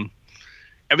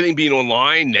being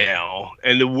online now,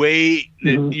 and the way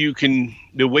that you can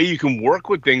work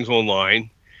with things online,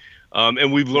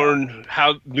 and we've learned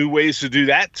how new ways to do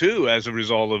that too as a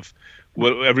result of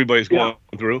what everybody's going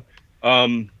through.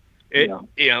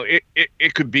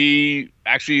 It could be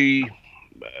actually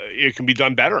it can be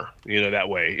done better, that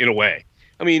way in a way.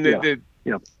 I mean, the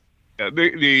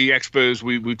expos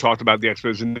we talked about the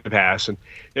expos in the past, and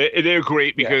they're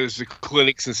great because the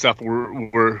clinics and stuff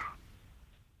were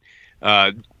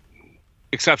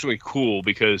exceptionally cool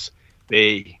because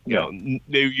they're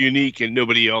unique and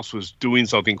nobody else was doing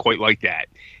something quite like that.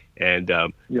 And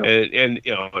and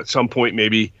at some point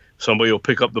maybe somebody will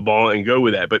pick up the ball and go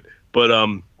with that. But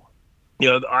I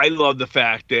love the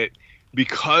fact that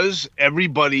because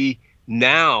everybody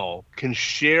now can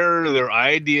share their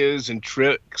ideas and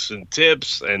tricks and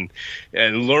tips and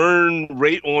learn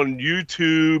right on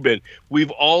YouTube, and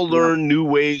we've all learned new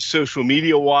ways social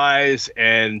media wise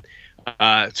and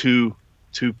to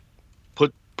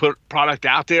put product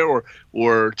out there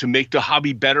or to make the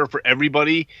hobby better for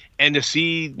everybody and to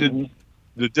see the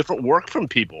different work from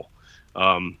people.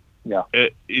 You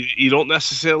don't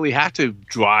necessarily have to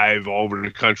drive all over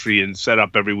the country and set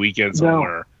up every weekend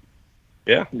somewhere.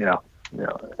 Yeah,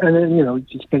 and then you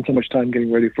spend so much time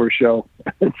getting ready for a show.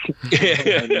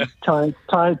 Time.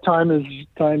 Of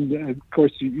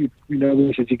course, you know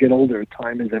this as you get older.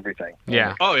 Time is everything.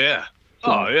 Yeah. Oh yeah.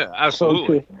 Oh yeah.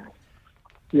 Absolutely. So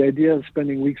the idea of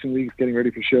spending weeks and weeks getting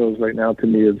ready for shows right now to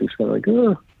me is just kind of like,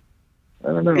 I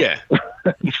don't know. Yeah.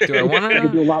 Do I want I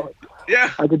could do a lot.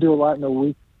 Yeah. I could do a lot in a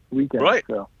weekend. Right.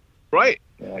 So. Right.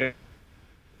 Yeah.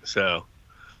 So.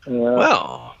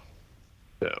 Well,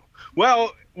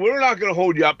 we're not going to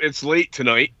hold you up. It's late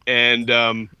tonight,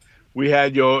 and we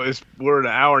had we're at an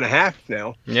hour and a half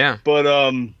now. Yeah. But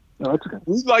no, that's okay.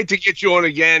 we'd like to get you on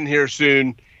again here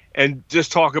soon, and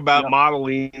just talk about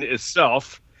modeling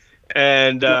itself,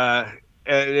 and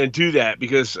do that,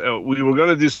 because we were going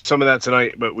to do some of that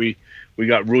tonight, but we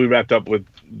got really wrapped up with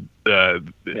I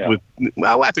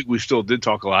think we still did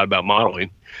talk a lot about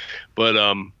modeling, but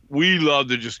we love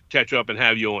to just catch up and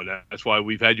have you on that. That's why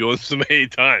we've had you on so many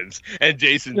times, and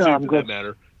Jason too, for that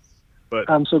matter. But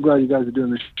I'm so glad you guys are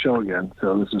doing this show again.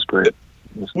 So this is great.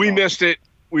 We missed it.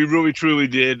 We really truly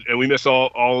did, and we missed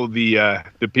all of the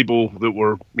people that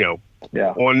were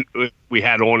on. We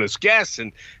had on as guests,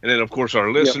 and then of course our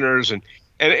listeners, and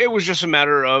it was just a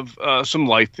matter of some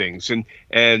life things, and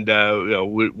we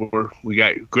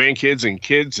got grandkids and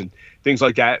kids and things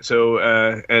like that. So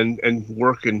and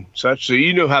work and such. So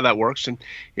you know how that works, and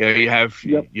you have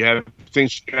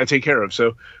things you gotta take care of.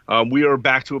 So we are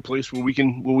back to a place where we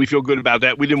feel good about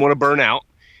that. We didn't want to burn out,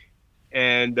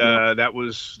 and that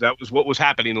was what was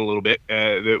happening a little bit.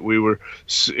 It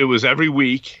was every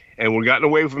week, and we're gotten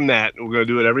away from that. We're going to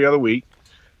do it every other week.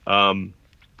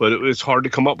 But it's hard to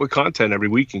come up with content every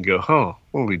week and go,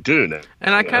 what are we doing now?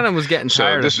 And I kind of was getting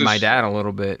tired of my dad a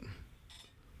little bit.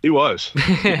 He was.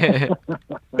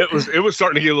 It was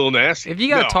starting to get a little nasty. If you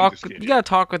gotta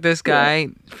talk with this guy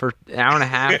for an hour and a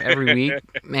half every week,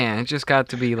 man, it just got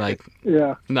to be like.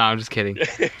 Yeah. No, I'm just kidding.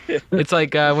 It's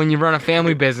like when you run a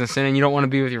family business and you don't want to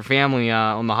be with your family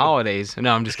on the holidays.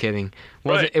 No, I'm just kidding.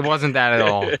 It wasn't that at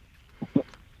all.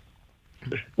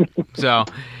 So.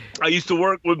 I used to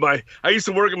work in my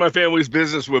family's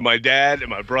business with my dad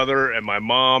and my brother and my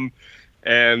mom,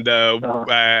 and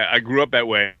I grew up that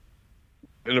way.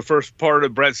 And the first part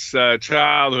of Brett's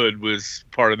childhood was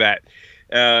part of that.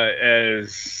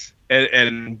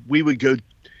 And we would go,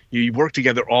 you work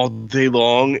together all day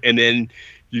long, and then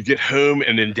you get home,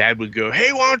 and then Dad would go,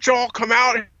 "Hey, why don't y'all come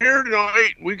out here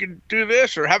tonight? We could do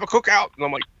this or have a cookout." And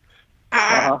I'm like,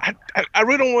 I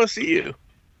really don't want to see you.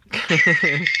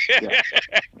 I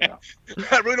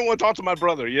really don't want to talk to my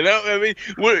brother. I mean,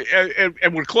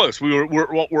 we're close.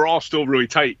 We're all still really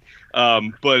tight.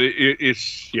 But Brett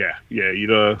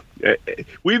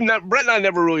and I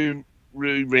never really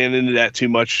ran into that too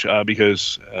much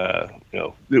because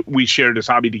we shared this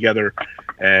hobby together,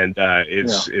 and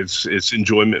it's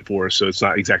enjoyment for us. So it's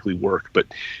not exactly work, but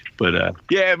you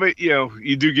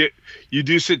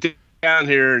do sit down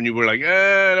here and you were like,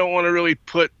 I don't want to really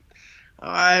put.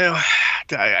 I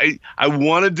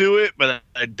want to do it, but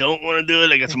I don't want to do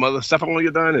it. I got some other stuff I want to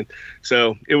get done, and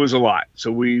so it was a lot.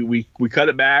 So we cut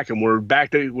it back, and we're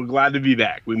glad to be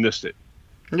back. We missed it.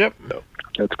 Yep, so.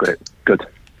 That's great. Good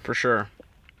for sure.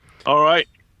 All right.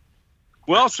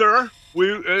 Well, sir,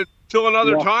 till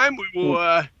another time.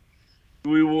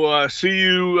 We will see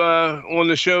you on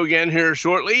the show again here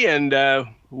shortly, and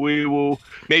we will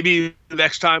maybe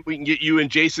next time we can get you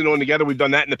and Jason on together. We've done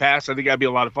that in the past. I think that'd be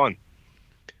a lot of fun.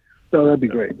 So that'd be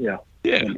great. Yeah. Yeah.